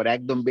দুইটার ব্যাপারে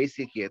একদম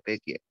বেসিক ইয়েতে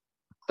গিয়ে,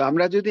 তো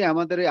আমরা যদি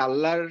আমাদের এই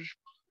আল্লাহর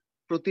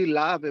প্রতি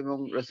লাভ এবং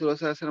রাসূলুল্লাহ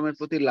সাল্লাল্লাহু আলাইহি সাল্লামের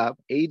প্রতি লাভ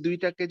এই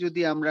দুইটাকে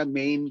যদি আমরা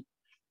মেইন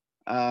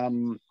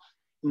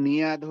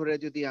নিয়া ধরে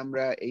যদি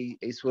আমরা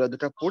এই সূরা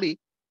দুটো পড়ি,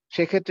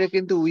 সেক্ষেত্রে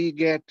কিন্তু we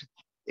get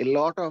A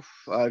lot of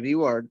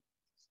reward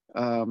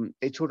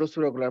এই ছোট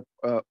সূরাগুলো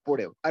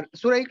পড়েও। আর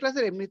সূরা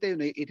ইখলাসের এমনিতেই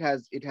it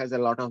has a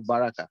lot of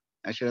বারাকা,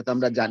 সেটা তো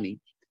আমরা জানি।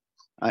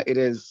 It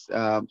is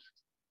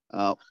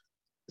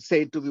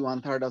said to be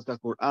 1/3 of the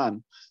Quran,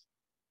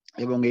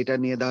 এবং এটা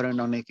নিয়ে ধরেন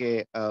অনেকে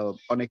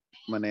অনেক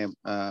মানে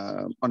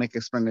অনেক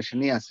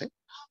এক্সপ্লেনেশনই আছে,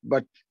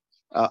 but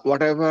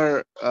what ever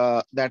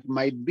that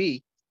might be,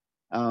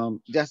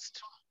 just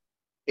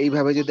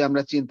এইভাবে যদি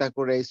আমরা চিন্তা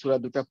করে এই সূরা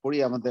দুটা পড়ি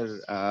আমাদের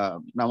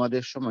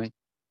নামাজের সময়,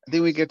 I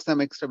think we get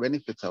some extra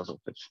benefits out of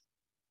it.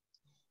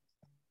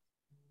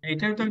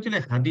 এটা তো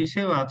অ্যাকচুয়ালি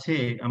হাদিসেও আছে।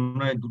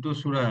 আমরা দুটো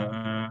সূরা,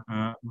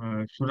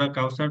 সূরা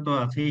কাউসার তো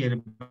আছেই, এর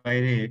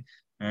বাইরে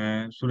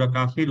সূরা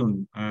কাফিরুন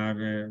আর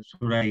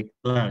সূরা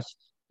ইখলাস,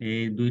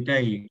 এই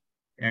দুইটাই,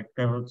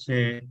 একটা হচ্ছে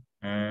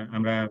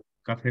আমরা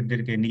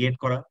কাফেরদেরকে নিগেট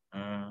করা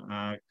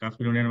আর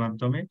কাফিরুনের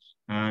মাধ্যমে,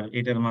 আর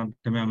এটার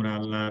মাধ্যমে আমরা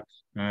আল্লাহ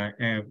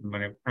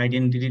মানে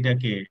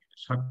আইডেন্টিটিটাকে,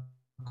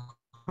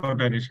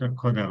 সাক্ষ্যটাকে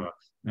সাক্ষ্য দেওয়া।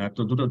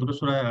 তো দুটো দুটো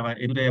সূরা আবার,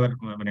 এই দুটোই আবার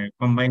মানে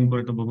কম্বাইন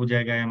করে তো বহু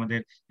জায়গায়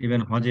আমাদের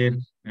ইভেন হজের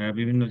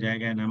বিভিন্ন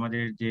জায়গায়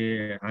নামাজের যে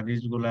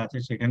হাদিস গুলো আছে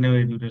সেখানেও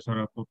এই দুটো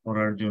সূরা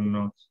পড়ার জন্য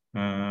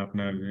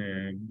আপনার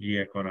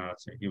ইয়ে করা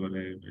আছে, কি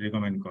বলে,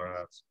 রেকমেন্ড করা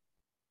আছে।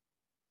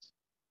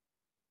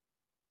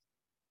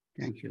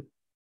 Thank you.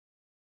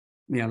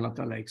 May Allah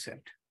Ta'ala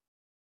accept.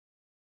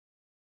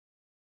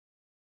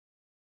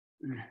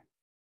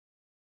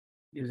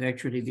 It is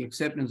actually the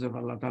acceptance of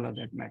Allah Ta'ala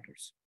that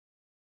matters.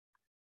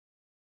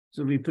 So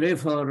we pray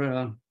for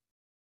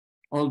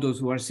all those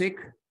who are sick.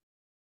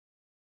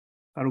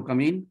 Farooq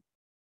Amin,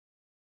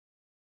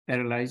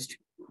 paralyzed.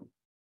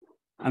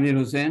 Amir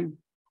Hussain,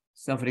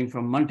 suffering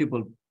from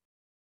multiple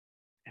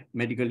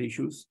medical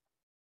issues.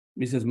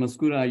 Mrs.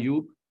 Maskura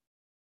Ayub,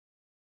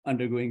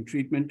 undergoing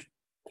treatment.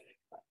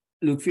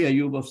 Lutfi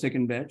Ayub of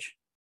second batch.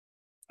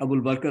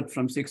 Abul Barkat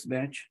from sixth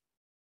batch,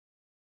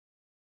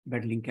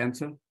 battling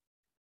cancer.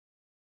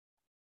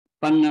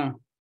 Panna,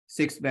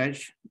 sixth batch,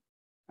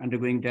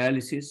 undergoing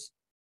dialysis.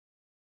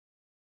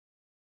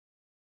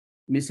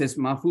 Mrs.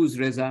 Mahfouz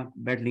Reza,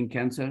 battling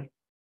cancer.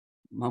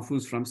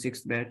 Mahfouz from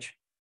sixth batch.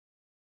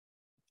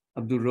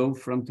 Abdul Rauf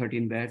from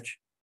 13th batch.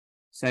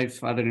 Saif's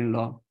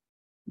father-in-law,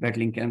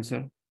 battling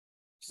cancer.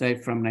 Saif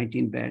from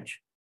 19th batch.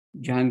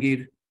 Jahangir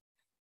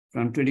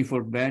from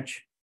 24th batch,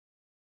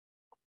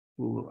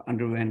 who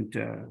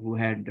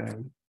had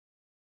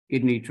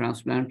kidney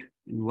transplant.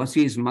 And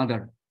Wasi's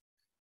mother,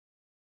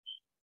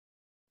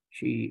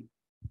 she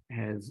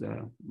has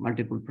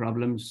multiple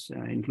problems,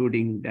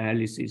 including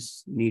dialysis,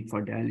 need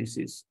for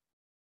dialysis.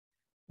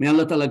 May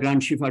Allah Ta'ala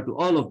grant shifa to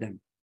all of them.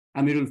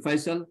 Amirul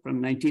Faisal from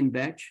 19th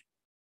batch,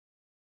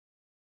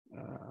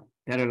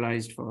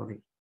 paralyzed for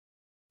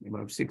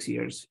about 6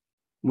 years.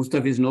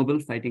 Mustafiz Noble,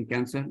 fighting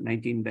cancer,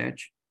 19th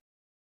batch.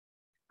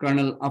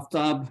 Colonel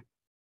Aftab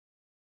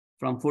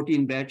from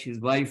 14th batch, his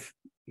wife,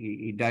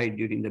 he died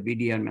during the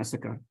BDR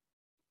massacre.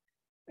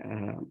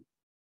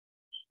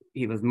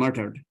 He was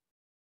murdered.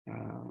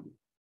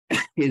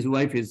 His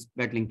wife is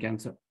battling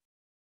cancer.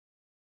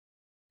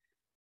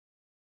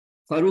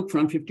 Farooq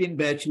from 15th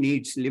batch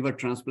needs liver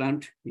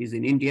transplant. He's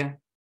in India.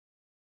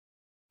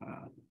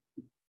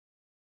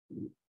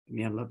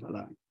 May Allah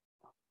Ta'ala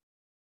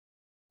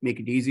make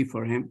it easy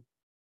for him,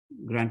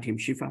 grant him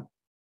shifa.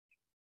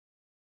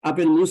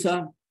 Abel Musa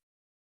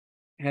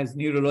has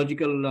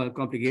neurological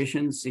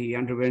complications. He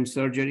underwent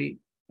surgery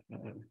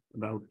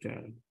about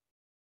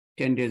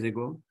 10 days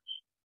ago.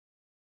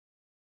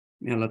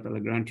 May Allah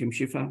Ta'ala grant him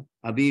shifa.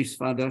 Abir's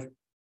father,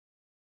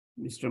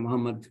 Mr.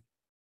 Muhammad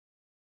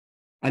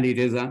Ali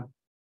Reza,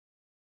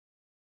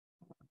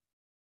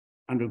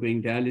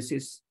 undergoing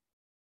dialysis.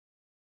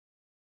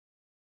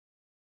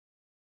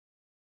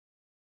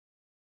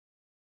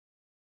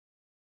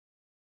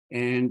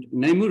 And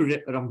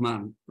Naimur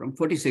Rahman from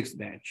 46th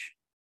batch,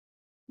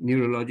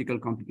 neurological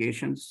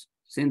complications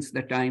since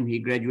the time he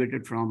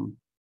graduated from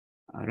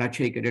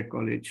Rajshahi Cadet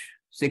College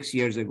 6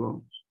 years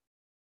ago.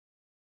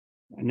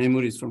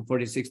 Naimur is from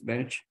 46th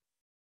batch.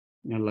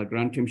 May Allah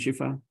grant him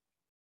shifa.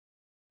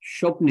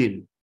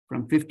 Shopnil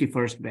from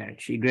 51st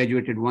batch. He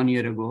graduated 1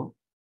 year ago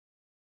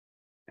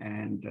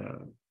and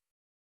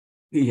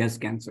he has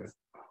cancer.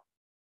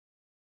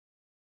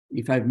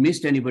 If I've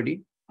missed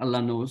anybody,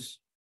 Allah knows.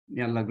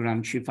 May Allah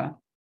grant shifa.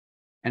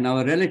 And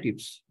our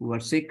relatives who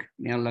are sick,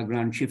 may Allah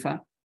grant shifa.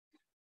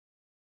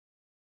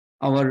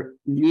 Our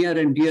near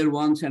and dear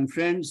ones and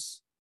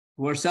friends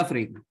who are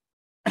suffering,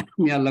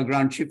 may Allah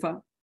grant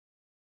shifa.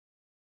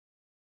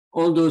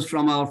 All those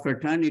from our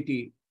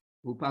fraternity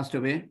who passed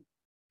away,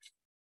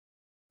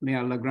 may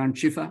Allah grant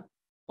shifa.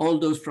 All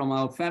those from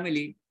our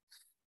family,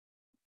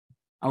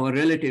 our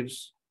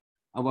relatives,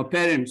 our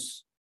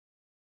parents,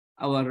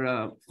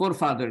 our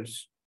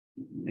forefathers,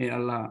 may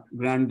Allah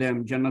grant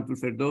them Jannatul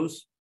Firdaus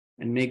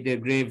and make their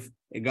grave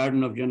a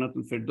garden of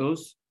Jannatul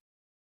Firdaus.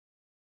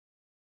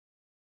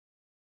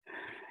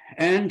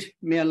 And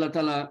may Allah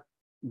Ta'ala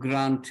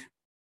grant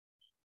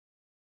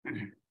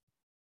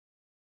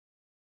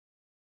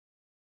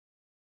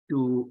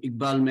to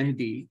Iqbal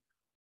Mehdi,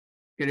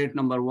 cadet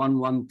number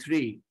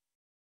 113.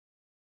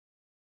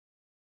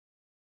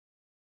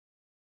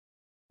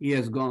 He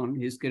has gone,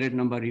 his cadet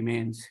number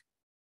remains.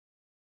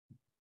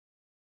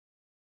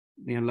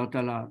 May Allah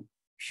Ta'ala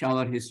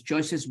shower his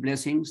choicest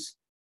blessings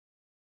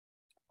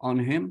on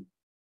him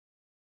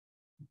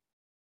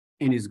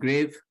in his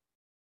grave.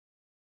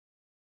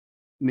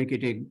 Make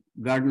it a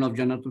garden of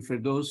Jannatul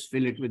Firdaus,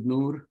 fill it with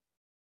Noor.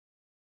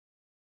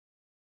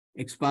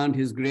 Expand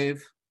his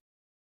grave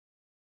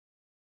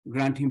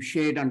grant him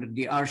shade under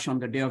the arsh on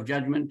the day of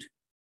judgment,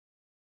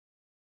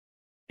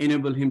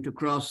 enable him to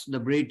cross the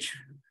bridge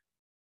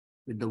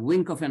with the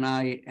wink of an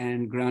eye,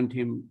 and grant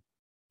him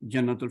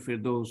Jannatul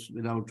Firdaus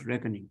without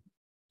reckoning.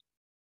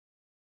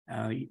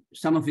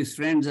 Some of his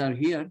friends are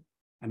here,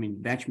 I mean,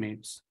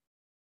 batchmates.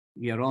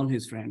 We are all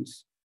his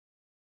friends.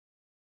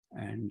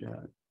 And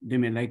they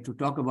may like to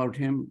talk about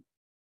him.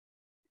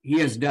 He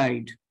has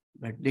died,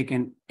 but they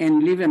can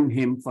enliven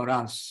him for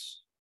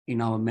us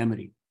in our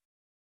memory.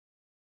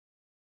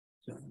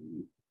 So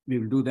we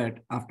will do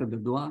that after the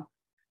dua.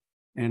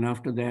 And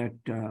after that,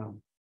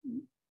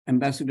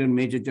 Ambassador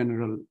Major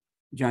General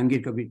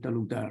Jahangir Kabir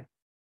Talukdar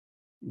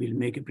will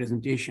make a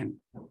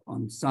presentation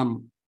on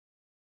some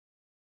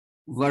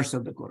verse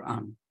of the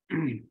Quran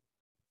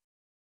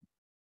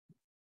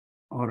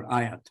or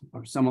ayat,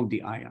 or some of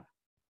the ayat.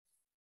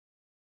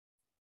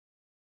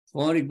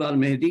 For Iqbal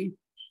Mehdi,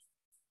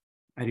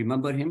 I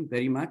remember him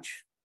very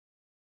much.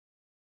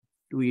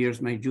 2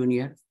 years my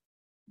junior.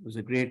 Was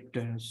a great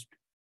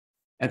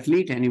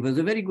athlete, and he was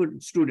a very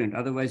good student.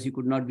 Otherwise, he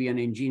could not be an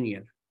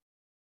engineer.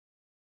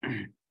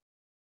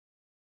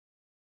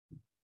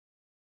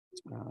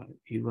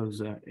 He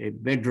was a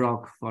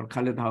bedrock for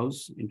Khalid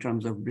House in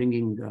terms of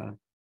bringing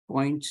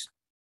points.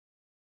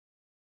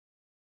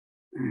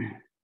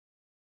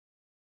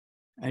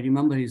 I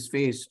remember his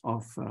face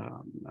of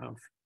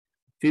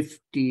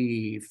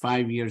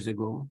 55 years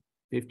ago,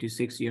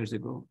 56 years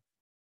ago.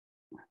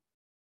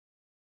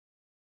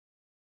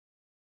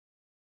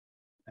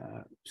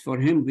 For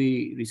him,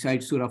 we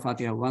recite Surah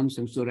Fatiha once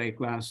and Surah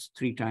Ikhlas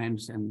 3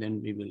 times, and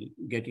then we will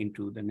get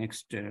into the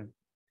next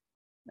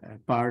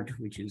part,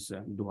 which is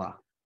dua.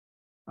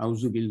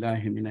 A'udhu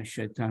billahi minash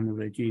shaitanir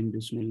rajim.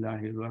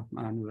 Bismillahir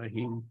rahmanir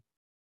rahim.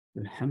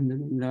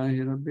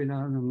 Alhamdulillahi rabbil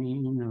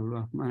alamin.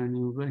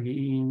 Ar-Rahmanir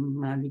Rahim.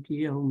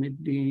 Maliki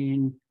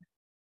yawmiddin.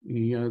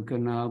 Iyyaka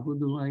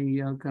na'budu wa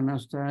iyyaka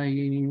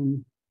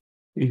nasta'in.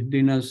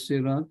 اهدنا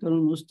الصراط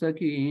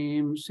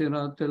المستقيم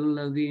صراط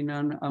الذين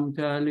أنعمت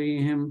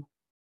عليهم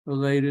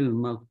غير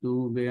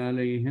المغضوب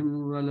عليهم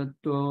ولا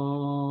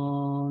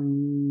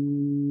الضالين.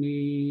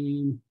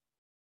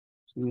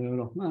 بسم الله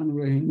الرحمن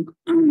الرحيم.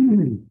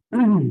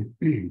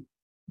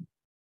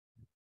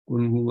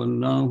 قل هو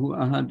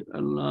الله أحد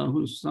الله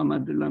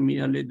الصمد لم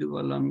يلد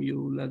ولم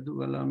يولد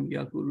ولم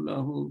يكن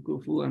له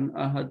كفوا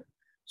أحد.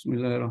 بسم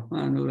الله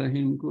الرحمن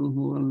الرحيم. قل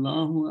هو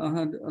الله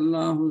أحد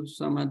الله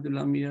الصمد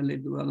لم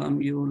يلد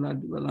ولم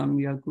يولد ولم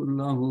يكن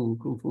له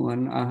كفوا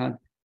أحد.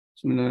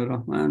 بسم الله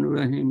الرحمن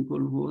الرحيم.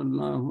 قل هو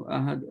الله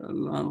أحد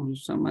الله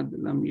الصمد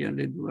لم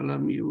يلد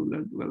ولم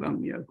يولد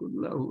ولم يكن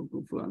له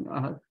كفوا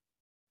أحد.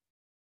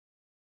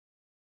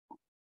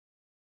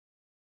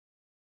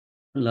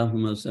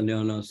 اللهم صل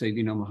على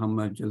سيدنا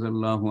محمد جزا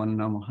الله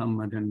عنا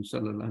محمدا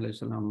صلى الله عليه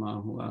وسلم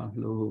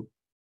وأهله.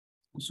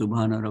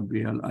 سبحان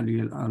ربي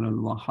العلي الأعلى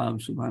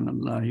الوهاب. سبحان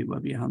الله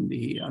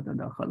وبحمده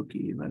عدد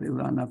خلقه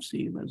ورضا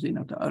نفسه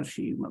وزنة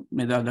عرشه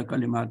ومداد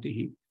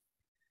كلماته.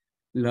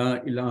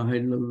 لا إله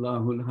إلا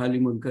الله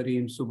الحليم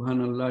الكريم.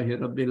 سبحان الله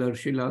رب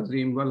العرش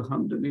العظيم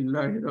والحمد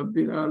لله رب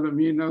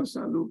العالمين.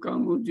 أسألك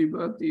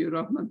موجبات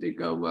رحمتك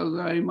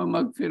وعزائم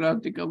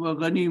مغفرتك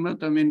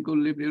وغنيمة من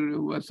كل بر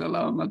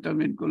وسلامة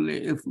من كل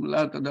إثم.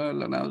 لا تدع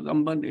لنا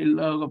ذنبا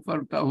إلا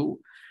غفرته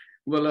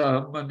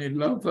ولا هما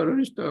إلا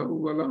فرجته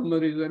ولا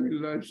مريضا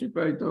إلا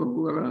شفيته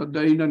ولا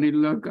دينا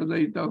إلا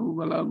قضيته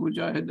ولا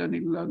مجاهدا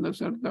إلا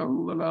نصرته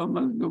ولا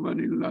مظلوما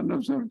إلا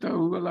نصرته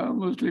ولا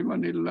مسلما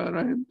إلا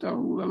رحمته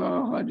ولا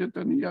حاجة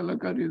هي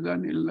لك رضا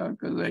إلا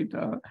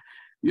قضيتها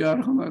يا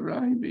أرحم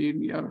الراحمين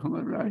يا أرحم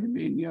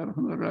الراحمين يا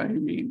أرحم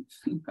الراحمين.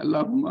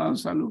 اللهم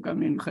أسألك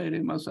من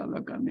خير ما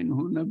سألك منه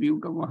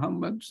نبيك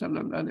محمد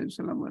صلى الله عليه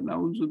وسلم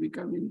ونعوذ بك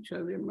من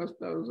شر ما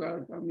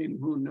استعاذك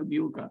منه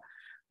نبيك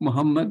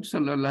محمد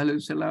صلى الله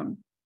عليه وسلم.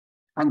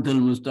 أنت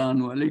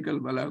المستعان وعليك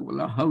البلاغ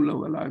ولا حول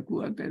ولا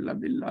قوة إلا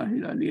بالله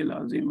العلي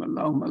العظيم.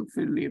 اللهم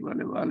اغفر لي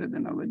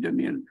ولوالدنا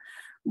وجميع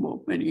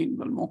المؤمنين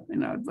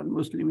والمؤمنات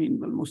والمسلمين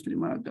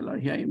والمسلمات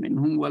الأحياء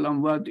منهم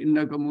والأموات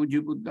إنك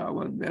مجيب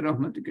الدعوات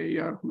برحمتك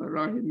يا أرحم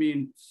الراحمين.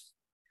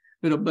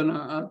 ربنا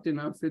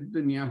آتنا في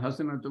الدنيا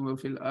حسنة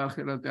وفي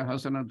الآخرة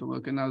حسنة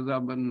وقنا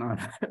عذاب النار.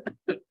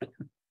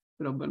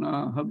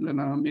 ربنا هب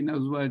لنا من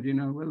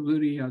أزواجنا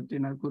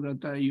وذرياتنا قرة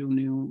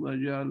أعين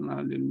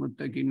واجعلنا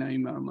للمتقين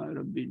إماما.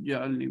 رب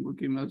اجعلني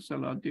مقيم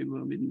الصلاة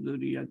ومن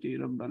ذريتي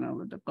ربنا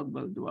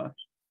وتقبل دعاء.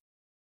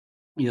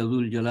 يا ذو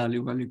الجلال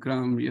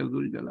والإكرام يا ذو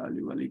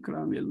الجلال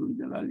والإكرام يا ذو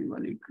الجلال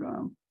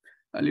والإكرام.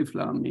 ألف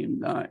لام ميم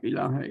لا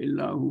إله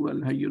إلا هو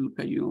الحي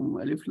القيوم.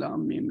 ألف لام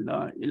ميم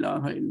لا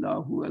إله إلا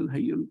هو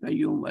الحي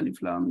القيوم.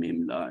 ألف لام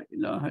ميم لا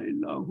إله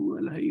إلا هو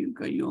الحي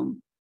القيوم.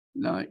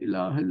 لا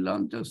إله إلا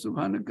أنت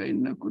سبحانك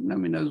إنا كنا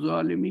من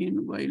الظالمين.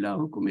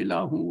 وإلهكم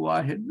إله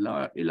واحد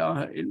لا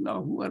إله إلا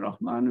هو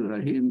الرحمن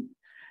الرحيم.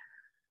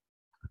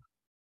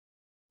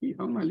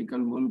 يا مالك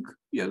الملك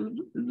يا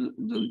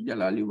ذو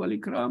الجلال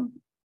والإكرام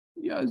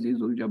يا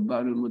عزيز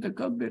الجبار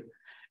المتكبر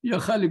يا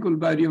خالق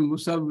الباري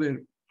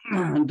المصور.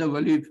 أنت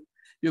ولي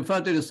يا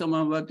فاطر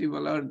السماوات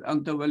والأرض.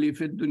 أنت ولي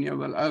في الدنيا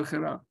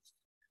والآخرة.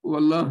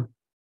 والله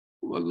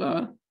Oh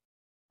Allah,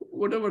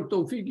 whatever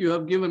tawfiq you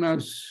have given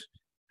us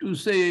to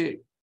say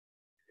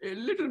a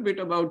little bit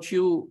about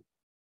you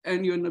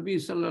and your Nabi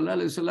sallallahu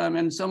alaihi wasallam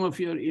and some of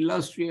your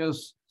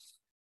illustrious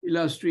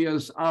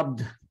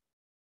abd.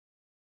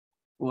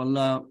 Oh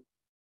Allah,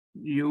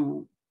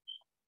 you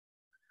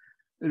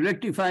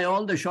rectify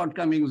all the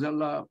shortcomings,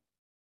 Allah,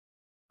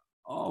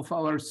 of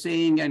our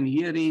saying and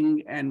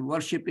hearing and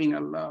worshipping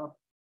Allah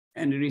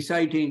and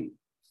reciting.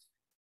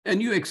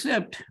 And you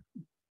accept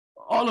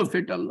all of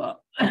it, Allah.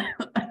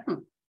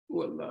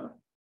 Oh Allah,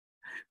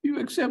 you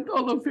accept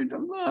all of it,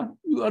 Allah.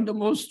 You are the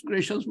most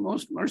gracious,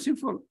 most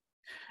merciful.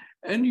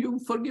 And you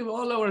forgive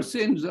all our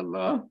sins,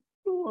 Allah.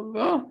 Oh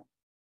Allah,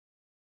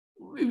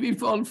 we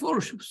fall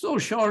so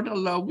short,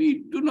 Allah.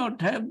 We do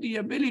not have the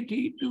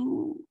ability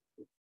to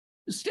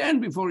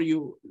stand before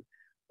you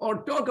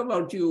or talk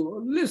about you,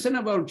 or listen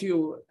about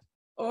you,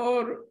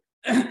 or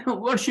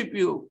worship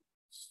you.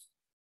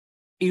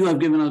 You have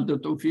given us the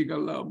tawfiq,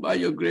 Allah. By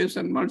your grace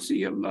and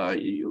mercy, Allah,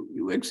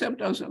 you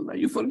accept us, Allah.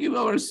 You forgive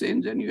our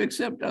sins and you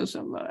accept us,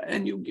 Allah.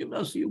 And you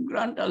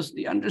grant us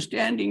the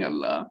understanding,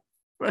 Allah.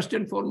 First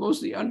and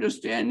foremost, the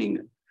understanding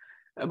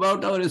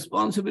about our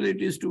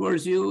responsibilities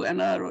towards you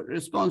and our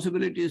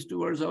responsibilities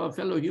towards our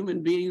fellow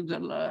human beings,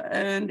 Allah.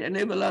 And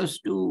enable us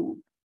to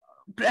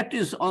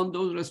practice on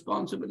those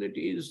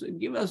responsibilities.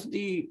 Give us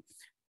the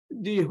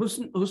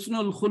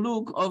husnul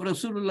khuluq of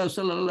Rasulullah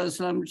sallallahu alaihi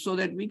wasallam, so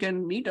that we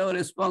can meet our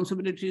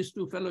responsibilities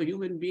to fellow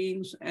human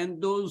beings,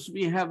 and those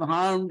we have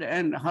harmed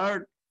and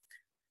hurt,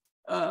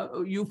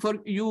 you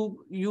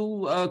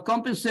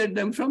compensate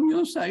them from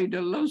your side,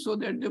 Allah, so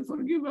that they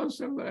forgive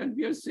us, Allah, and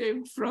we are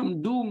saved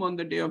from doom on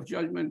the day of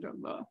judgment,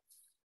 Allah.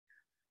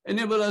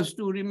 Enable us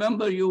to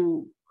remember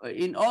you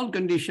in all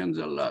conditions,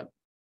 Allah,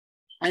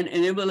 and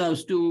enable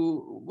us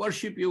to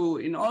worship you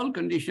in all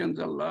conditions,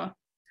 Allah.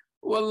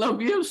 Oh Allah,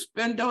 we have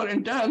spent our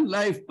entire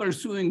life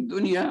pursuing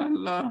dunya,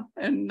 Allah,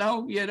 and now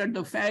we are at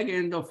the fag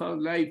end of our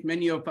life,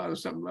 many of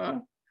us,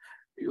 Allah.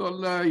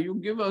 Allah,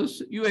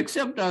 you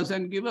accept us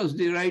and give us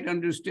the right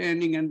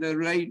understanding and the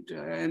right,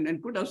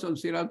 and put us on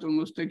Siratul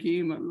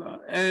Mustaqim, Allah,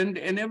 and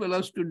enable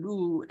us to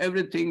do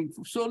everything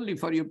solely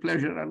for your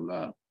pleasure,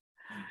 Allah,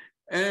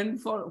 and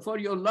for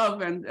your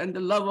love and the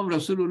love of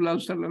Rasulullah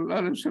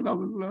sallallahu alaihi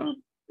wasallam, Allah.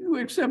 You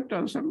accept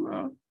us,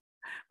 Allah.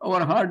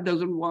 Our heart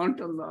doesn't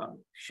want, Allah.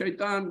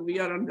 Shaitan, we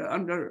are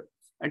under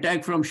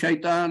attack from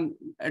shaitan,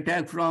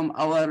 attack from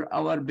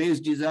our base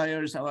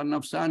desires, our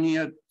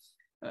nafsaniyat.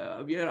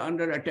 We are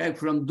under attack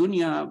from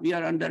dunya. We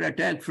are under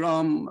attack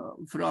from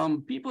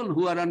people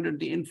who are under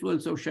the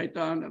influence of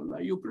shaitan, Allah.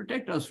 You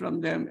protect us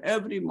from them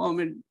every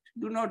moment.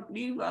 Do not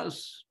leave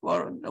us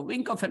for the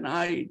wink of an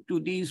eye to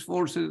these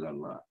forces,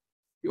 Allah.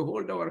 You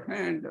hold our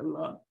hand,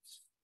 Allah,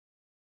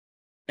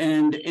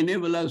 and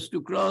enable us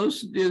to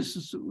cross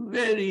this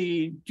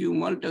very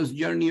tumultuous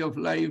journey of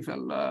life,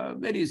 Allah,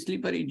 very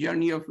slippery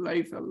journey of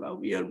life, Allah.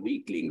 We are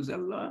weaklings,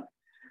 Allah.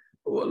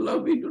 Oh Allah,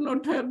 we do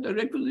not have the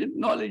requisite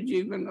knowledge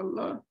even,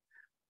 Allah.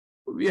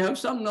 We have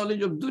some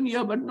knowledge of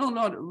dunya, but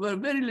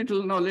very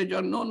little knowledge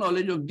or no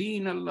knowledge of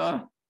deen,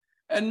 Allah,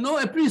 and no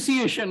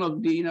appreciation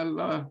of deen,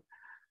 Allah.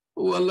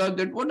 Oh Allah,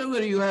 that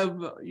whatever you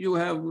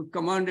have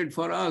commanded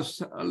for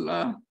us,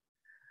 Allah,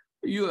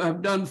 you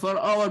have done for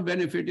our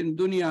benefit in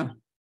dunya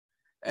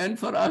and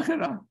for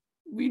akhirah.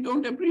 We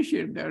don't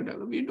appreciate that,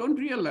 Allah. We don't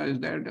realize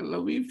that,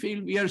 Allah. We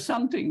feel we are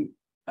something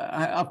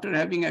after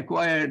having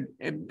acquired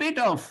a bit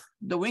of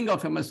the wing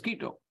of a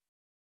mosquito.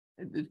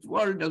 This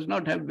world does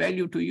not have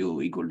value to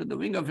you equal to the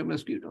wing of a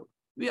mosquito.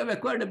 We have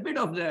acquired a bit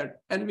of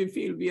that and we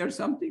feel we are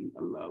something,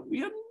 Allah.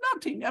 We are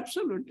nothing,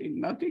 absolutely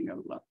nothing,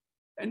 Allah.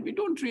 And we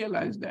don't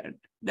realize that.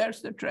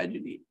 That's the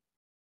tragedy.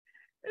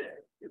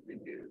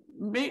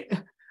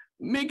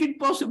 Make it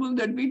possible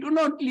that we do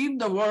not leave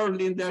the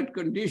world in that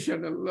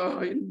condition,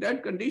 Allah, in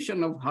that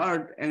condition of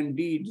heart and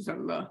deeds,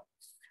 Allah.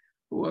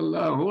 Oh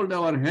Allah, hold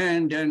our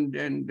hand and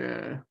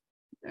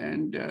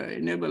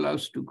enable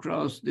us to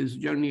cross this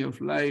journey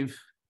of life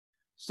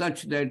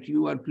such that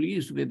you are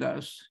pleased with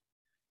us,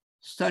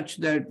 such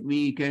that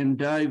we can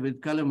die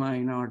with kalama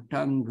in our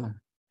tongue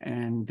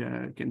and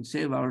can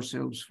save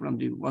ourselves from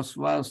the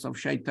waswas of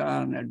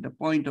shaitan at the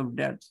point of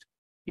death.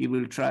 He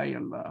will try,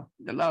 Allah,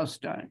 the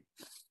last time,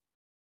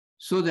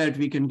 so that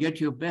we can get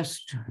your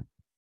best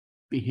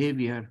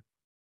behavior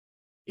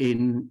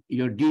in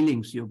your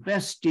dealings, your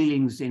best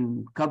dealings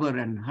in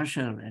qabr and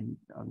hashar, and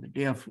on the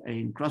day of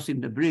in crossing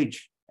the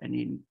bridge and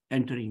in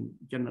entering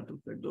Jannatul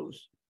Firdaus.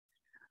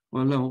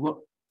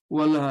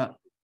 Wallah,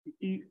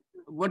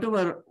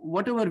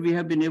 whatever we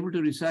have been able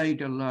to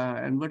recite,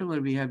 Allah, and whatever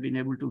we have been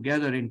able to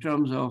gather in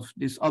terms of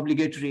this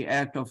obligatory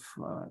act of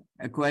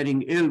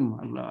acquiring ilm,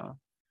 Allah,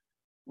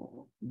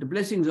 the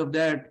blessings of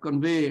that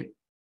convey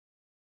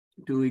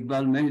to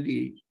Iqbal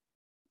Mehdi,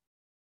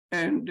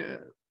 and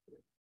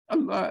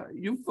Allah,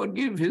 you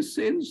forgive his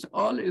sins,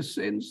 all his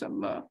sins,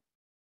 Allah.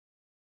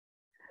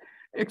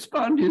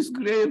 Expand his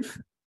grave.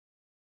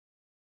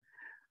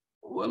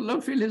 Oh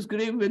Allah, fill his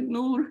grave with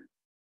nur.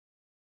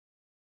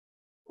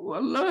 Oh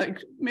Allah,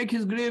 make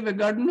his grave a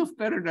garden of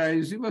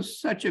paradise. He was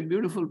such a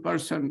beautiful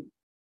person.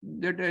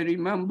 that I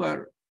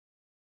remember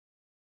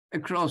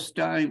across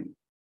time,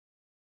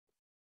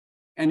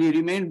 and he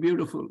remained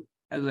beautiful,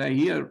 as I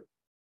hear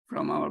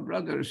from our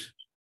brothers,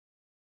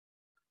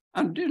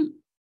 until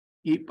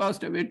he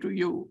passed away to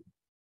you.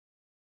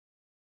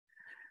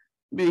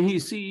 May he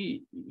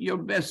see your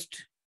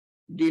best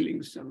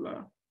dealings,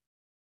 Allah.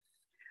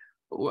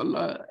 Oh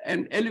Allah,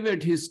 and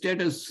elevate his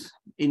status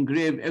in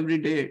grave every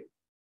day.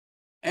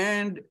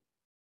 And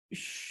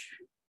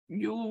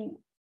you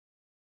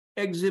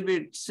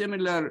exhibit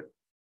similar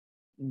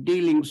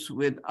dealings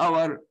with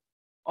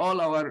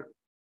all our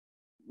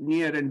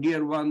near and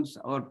dear ones,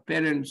 our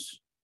parents,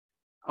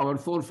 our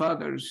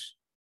forefathers,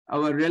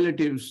 our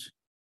relatives,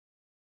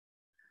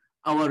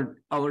 our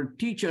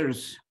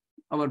teachers,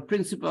 our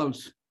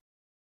principals,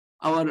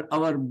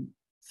 our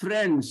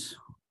friends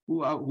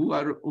who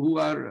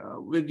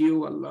are with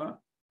you, Allah.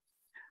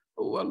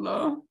 Oh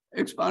Allah,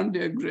 expand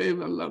their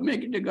grave, Allah,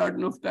 make it a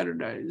garden of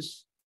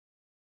paradise,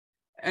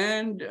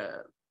 and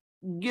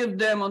give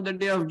them on the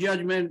day of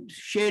judgment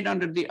shade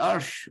under the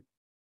arsh,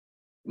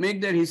 make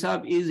their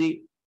hisab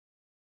easy,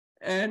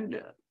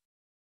 and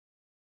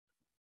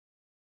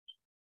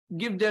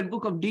give their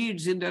book of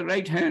deeds in their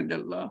right hand,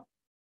 Allah,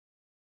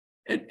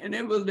 and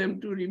enable them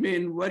to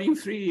remain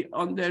worry-free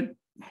on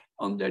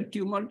that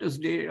tumultuous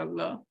day,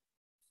 Allah,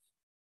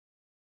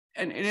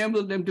 and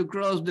enable them to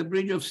cross the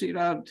bridge of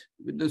Sirat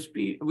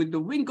with the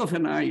wink of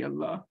an eye,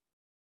 Allah,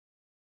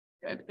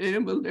 and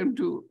enable them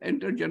to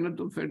enter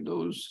Jannatul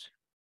Firdaus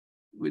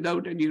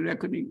without any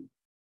reckoning.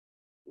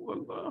 Oh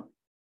Allah.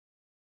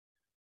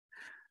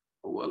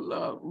 Oh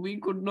Allah, we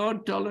could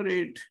not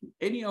tolerate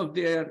any of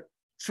their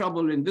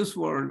trouble in this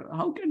world.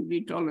 How can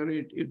we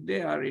tolerate if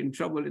they are in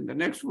trouble in the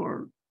next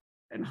world?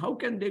 And how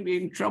can they be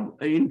in trouble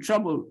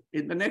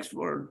in the next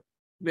world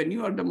when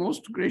you are the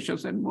most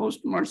gracious and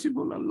most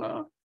merciful,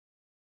 Allah?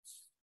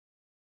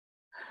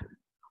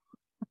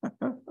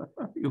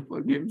 You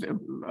forgive them,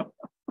 Allah.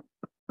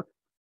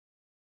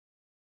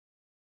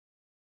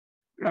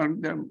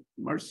 Grant them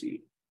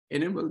mercy.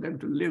 Enable them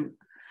to live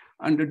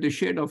under the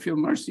shade of your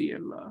mercy,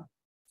 Allah.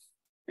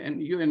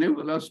 And you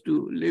enable us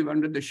to live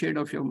under the shade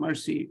of your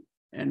mercy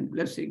and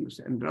blessings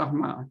and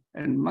rahmah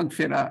and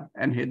maghfirah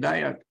and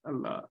hidayat,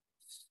 Allah.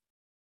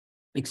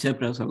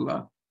 Accept us,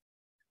 Allah.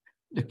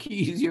 The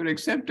key is your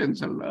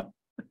acceptance, Allah.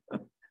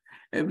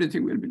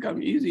 Everything will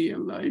become easy,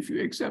 Allah, if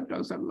you accept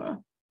us, Allah.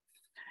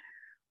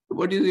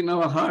 What is in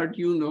our heart,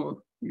 you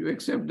know. You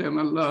accept them,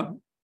 Allah.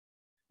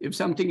 If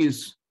something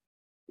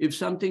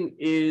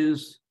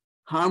is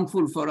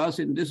harmful for us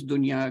in this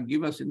dunya,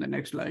 give us in the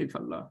next life,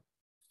 Allah.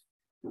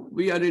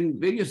 We are in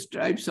various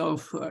types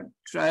of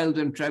trials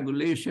and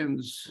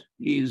tribulations.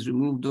 Please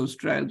remove those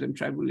trials and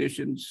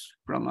tribulations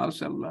from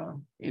us, Allah.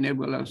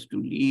 Enable us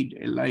to lead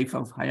a life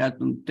of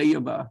hayatun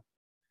tayyibah.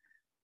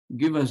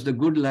 Give us the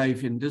good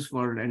life in this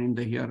world and in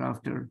the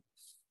hereafter.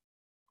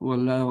 Oh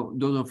Allah,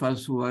 those of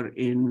us who are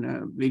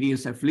in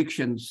various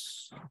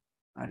afflictions,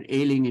 are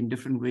ailing in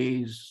different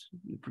ways,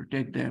 you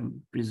protect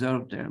them,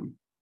 preserve them,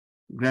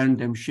 grant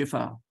them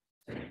shifa,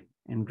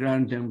 and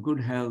grant them good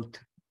health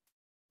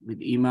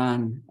with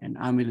iman and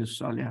amil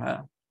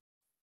salihah.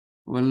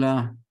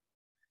 Wallah,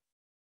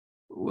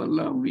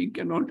 we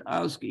cannot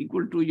ask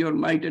equal to your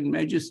might and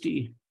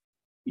majesty.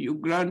 You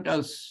grant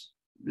us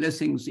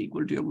blessings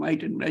equal to your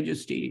might and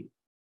majesty,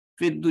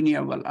 fid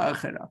dunya wal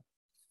akhirah.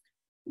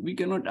 We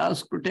cannot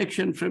ask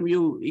protection from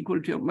you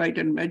equal to your might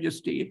and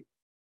majesty.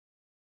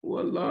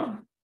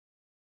 Wallah,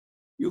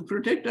 you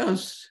protect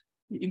us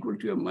equal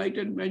to your might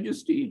and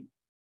majesty.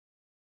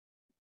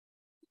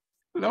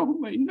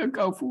 Allahumma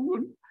innaka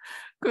afuwwun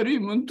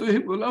كريم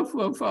تحب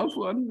العفو فاعف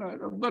عنا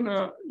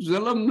ربنا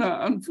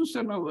ظلمنا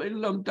أنفسنا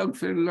وإن لم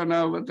تغفر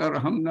لنا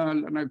وترحمنا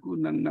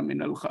لنكونن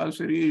من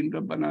الخاسرين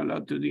ربنا لا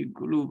تزغ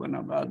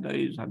قلوبنا بعد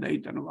إذ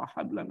هديتنا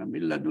وهب لنا من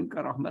لدنك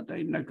رحمة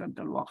إنك أنت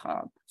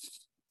الوهاب.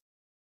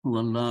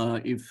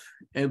 Wallah, if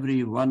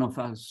every one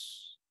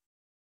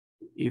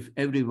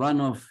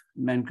of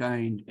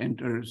mankind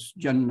enters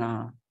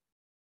Jannah,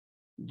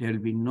 there will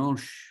be no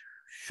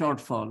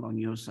shortfall on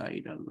your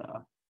side,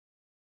 Allah.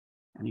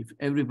 And if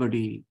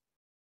everybody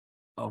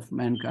of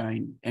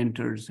mankind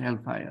enters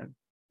hellfire,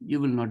 you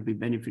will not be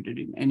benefited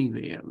in any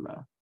way,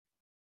 Allah.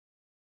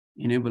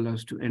 Enable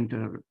us to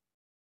enter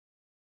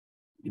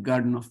the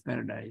garden of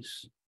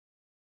paradise.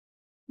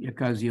 Ya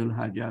Qaziul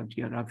Hajat,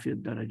 Ya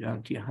Rafi'ud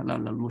Darajat, Ya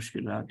Halal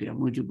al-Mushkilat, Ya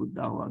Mujibud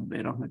Dawat, Bi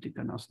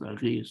Rahmatika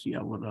Nastaghis,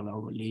 Ya Awwal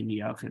al-Awwalin,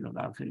 Ya Akhir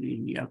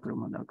al-Akhirin, Ya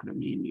Akram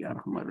al-Akramin, Ya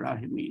Arhamar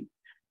Rahimin,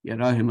 Ya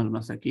Rahim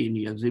al-Masakin,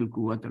 Ya Zil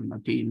Quwwat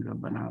al-Mateen,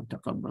 Rabbana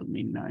taqabbal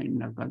minna,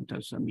 innaka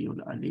antas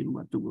samiul alim,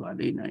 wa tub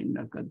alayna,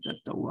 innaka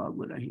antat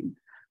tawwabur rahim.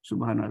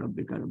 Subhana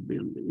rabbika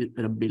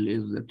rabbil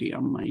izzati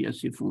amma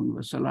yasifun,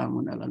 wa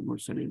salamun ala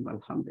al-mursalin,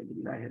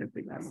 walhamdulillahi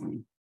rabbil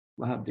alamin.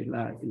 Wa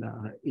la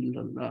ilaha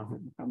illallah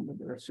Muhammad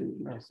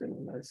Rasulullah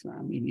sallallahu alaihi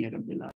wasallam. Ya Rabbil alamin.